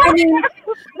 I mean,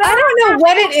 I don't know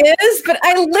what it is, but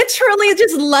I literally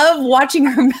just love watching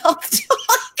her mouth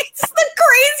talk. It's the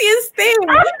craziest thing. Oh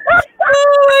my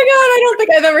God. I don't think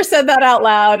I've ever said that out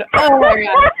loud. Oh my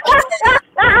God.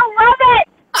 I love it.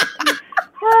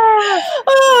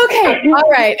 Oh, okay. All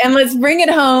right. And let's bring it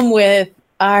home with,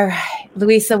 all right,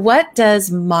 Louisa, what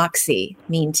does Moxie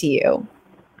mean to you?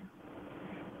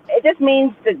 It just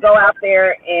means to go out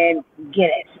there and get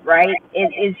it, right?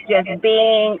 It is just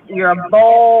being your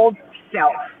bold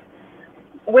self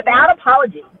without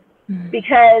apology,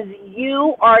 because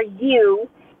you are you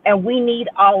and we need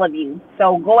all of you.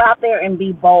 So go out there and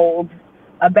be bold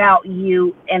about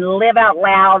you and live out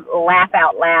loud, laugh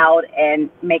out loud, and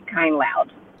make kind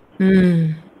loud.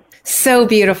 So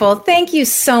beautiful. Thank you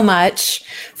so much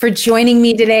for joining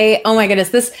me today. Oh my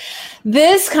goodness,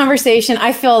 this conversation,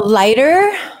 I feel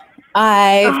lighter.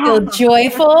 I feel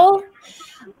joyful.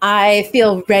 I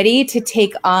feel ready to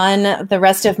take on the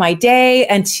rest of my day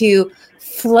and to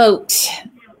float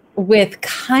with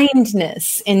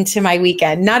kindness into my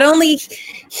weekend, not only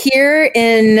here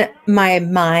in my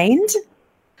mind,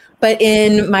 but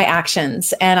in my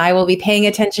actions. And I will be paying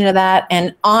attention to that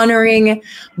and honoring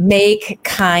Make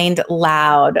Kind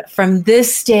Loud from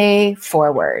this day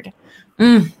forward.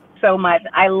 So much.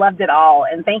 I loved it all.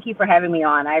 And thank you for having me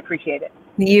on. I appreciate it.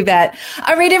 You bet.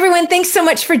 All right, everyone. Thanks so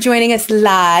much for joining us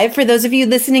live. For those of you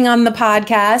listening on the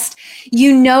podcast,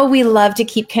 you know we love to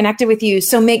keep connected with you.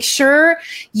 So make sure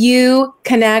you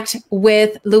connect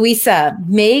with Louisa.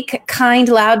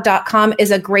 MakeKindLoud.com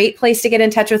is a great place to get in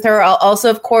touch with her. I'll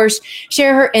also, of course,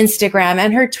 share her Instagram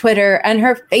and her Twitter and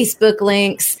her Facebook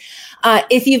links.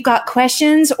 If you've got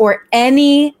questions or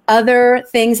any other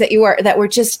things that were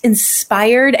just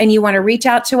inspired and you want to reach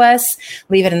out to us,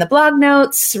 leave it in the blog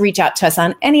notes, reach out to us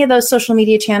on any of those social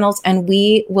media channels, and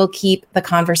we will keep the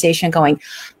conversation going.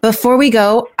 Before we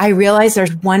go, I realize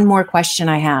there's one more question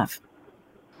I have.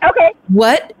 Okay.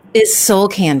 What is soul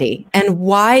candy and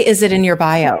why is it in your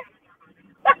bio?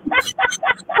 Oh my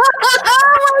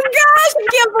gosh, I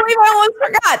can't believe I almost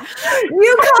forgot.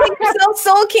 You calling yourself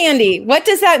soul candy. What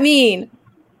does that mean?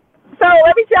 So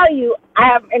let me tell you,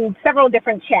 I am in several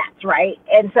different chats, right?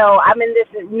 And so I'm in this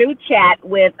new chat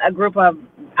with a group of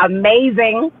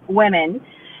amazing women.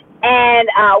 And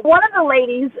one of the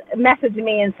ladies messaged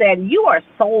me and said, "You are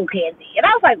soul candy." And I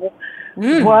was like,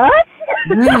 "What?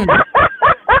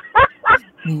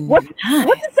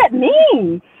 What does that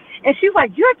mean?" And she's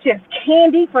like, "You're just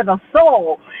candy for the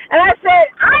soul." And I said,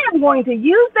 "I am going to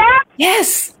use that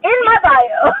yes, in my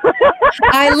bio."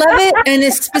 I love it. And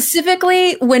it's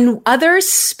specifically when others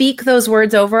speak those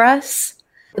words over us,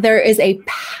 there is a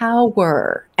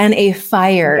power and a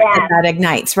fire that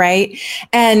ignites, right?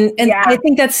 And I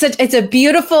think it's a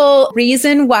beautiful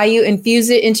reason why you infuse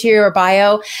it into your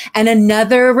bio. And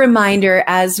another reminder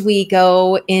as we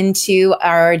go into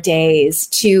our days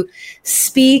to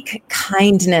speak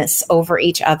kindness over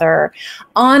each other,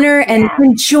 honor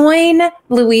and join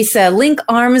Louisa, link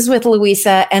arms with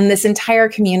Louisa and this entire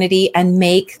community and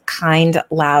make kind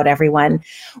loud, everyone.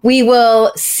 We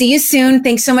will see you soon.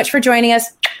 Thanks so much for joining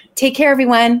us. Take care,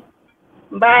 everyone.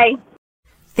 Bye.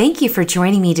 Thank you for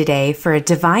joining me today for a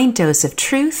divine dose of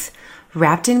truth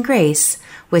wrapped in grace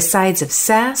with sides of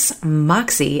sass,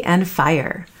 moxie, and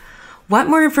fire. Want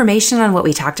more information on what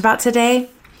we talked about today?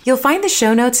 You'll find the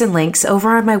show notes and links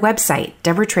over on my website,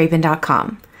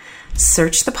 DeborahTrapin.com.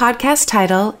 Search the podcast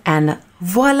title and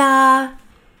voila!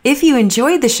 If you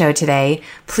enjoyed the show today,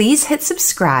 please hit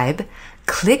subscribe,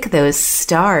 click those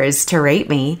stars to rate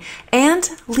me, and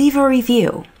leave a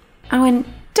review. Oh, and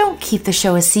don't keep the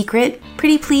show a secret.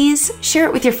 Pretty please, share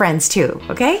it with your friends too,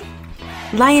 okay?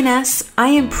 Lioness, I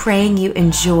am praying you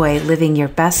enjoy living your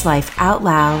best life out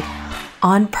loud,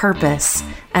 on purpose,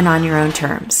 and on your own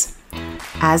terms.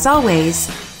 As always,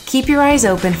 keep your eyes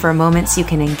open for moments you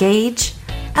can engage,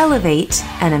 elevate,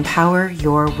 and empower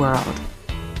your world.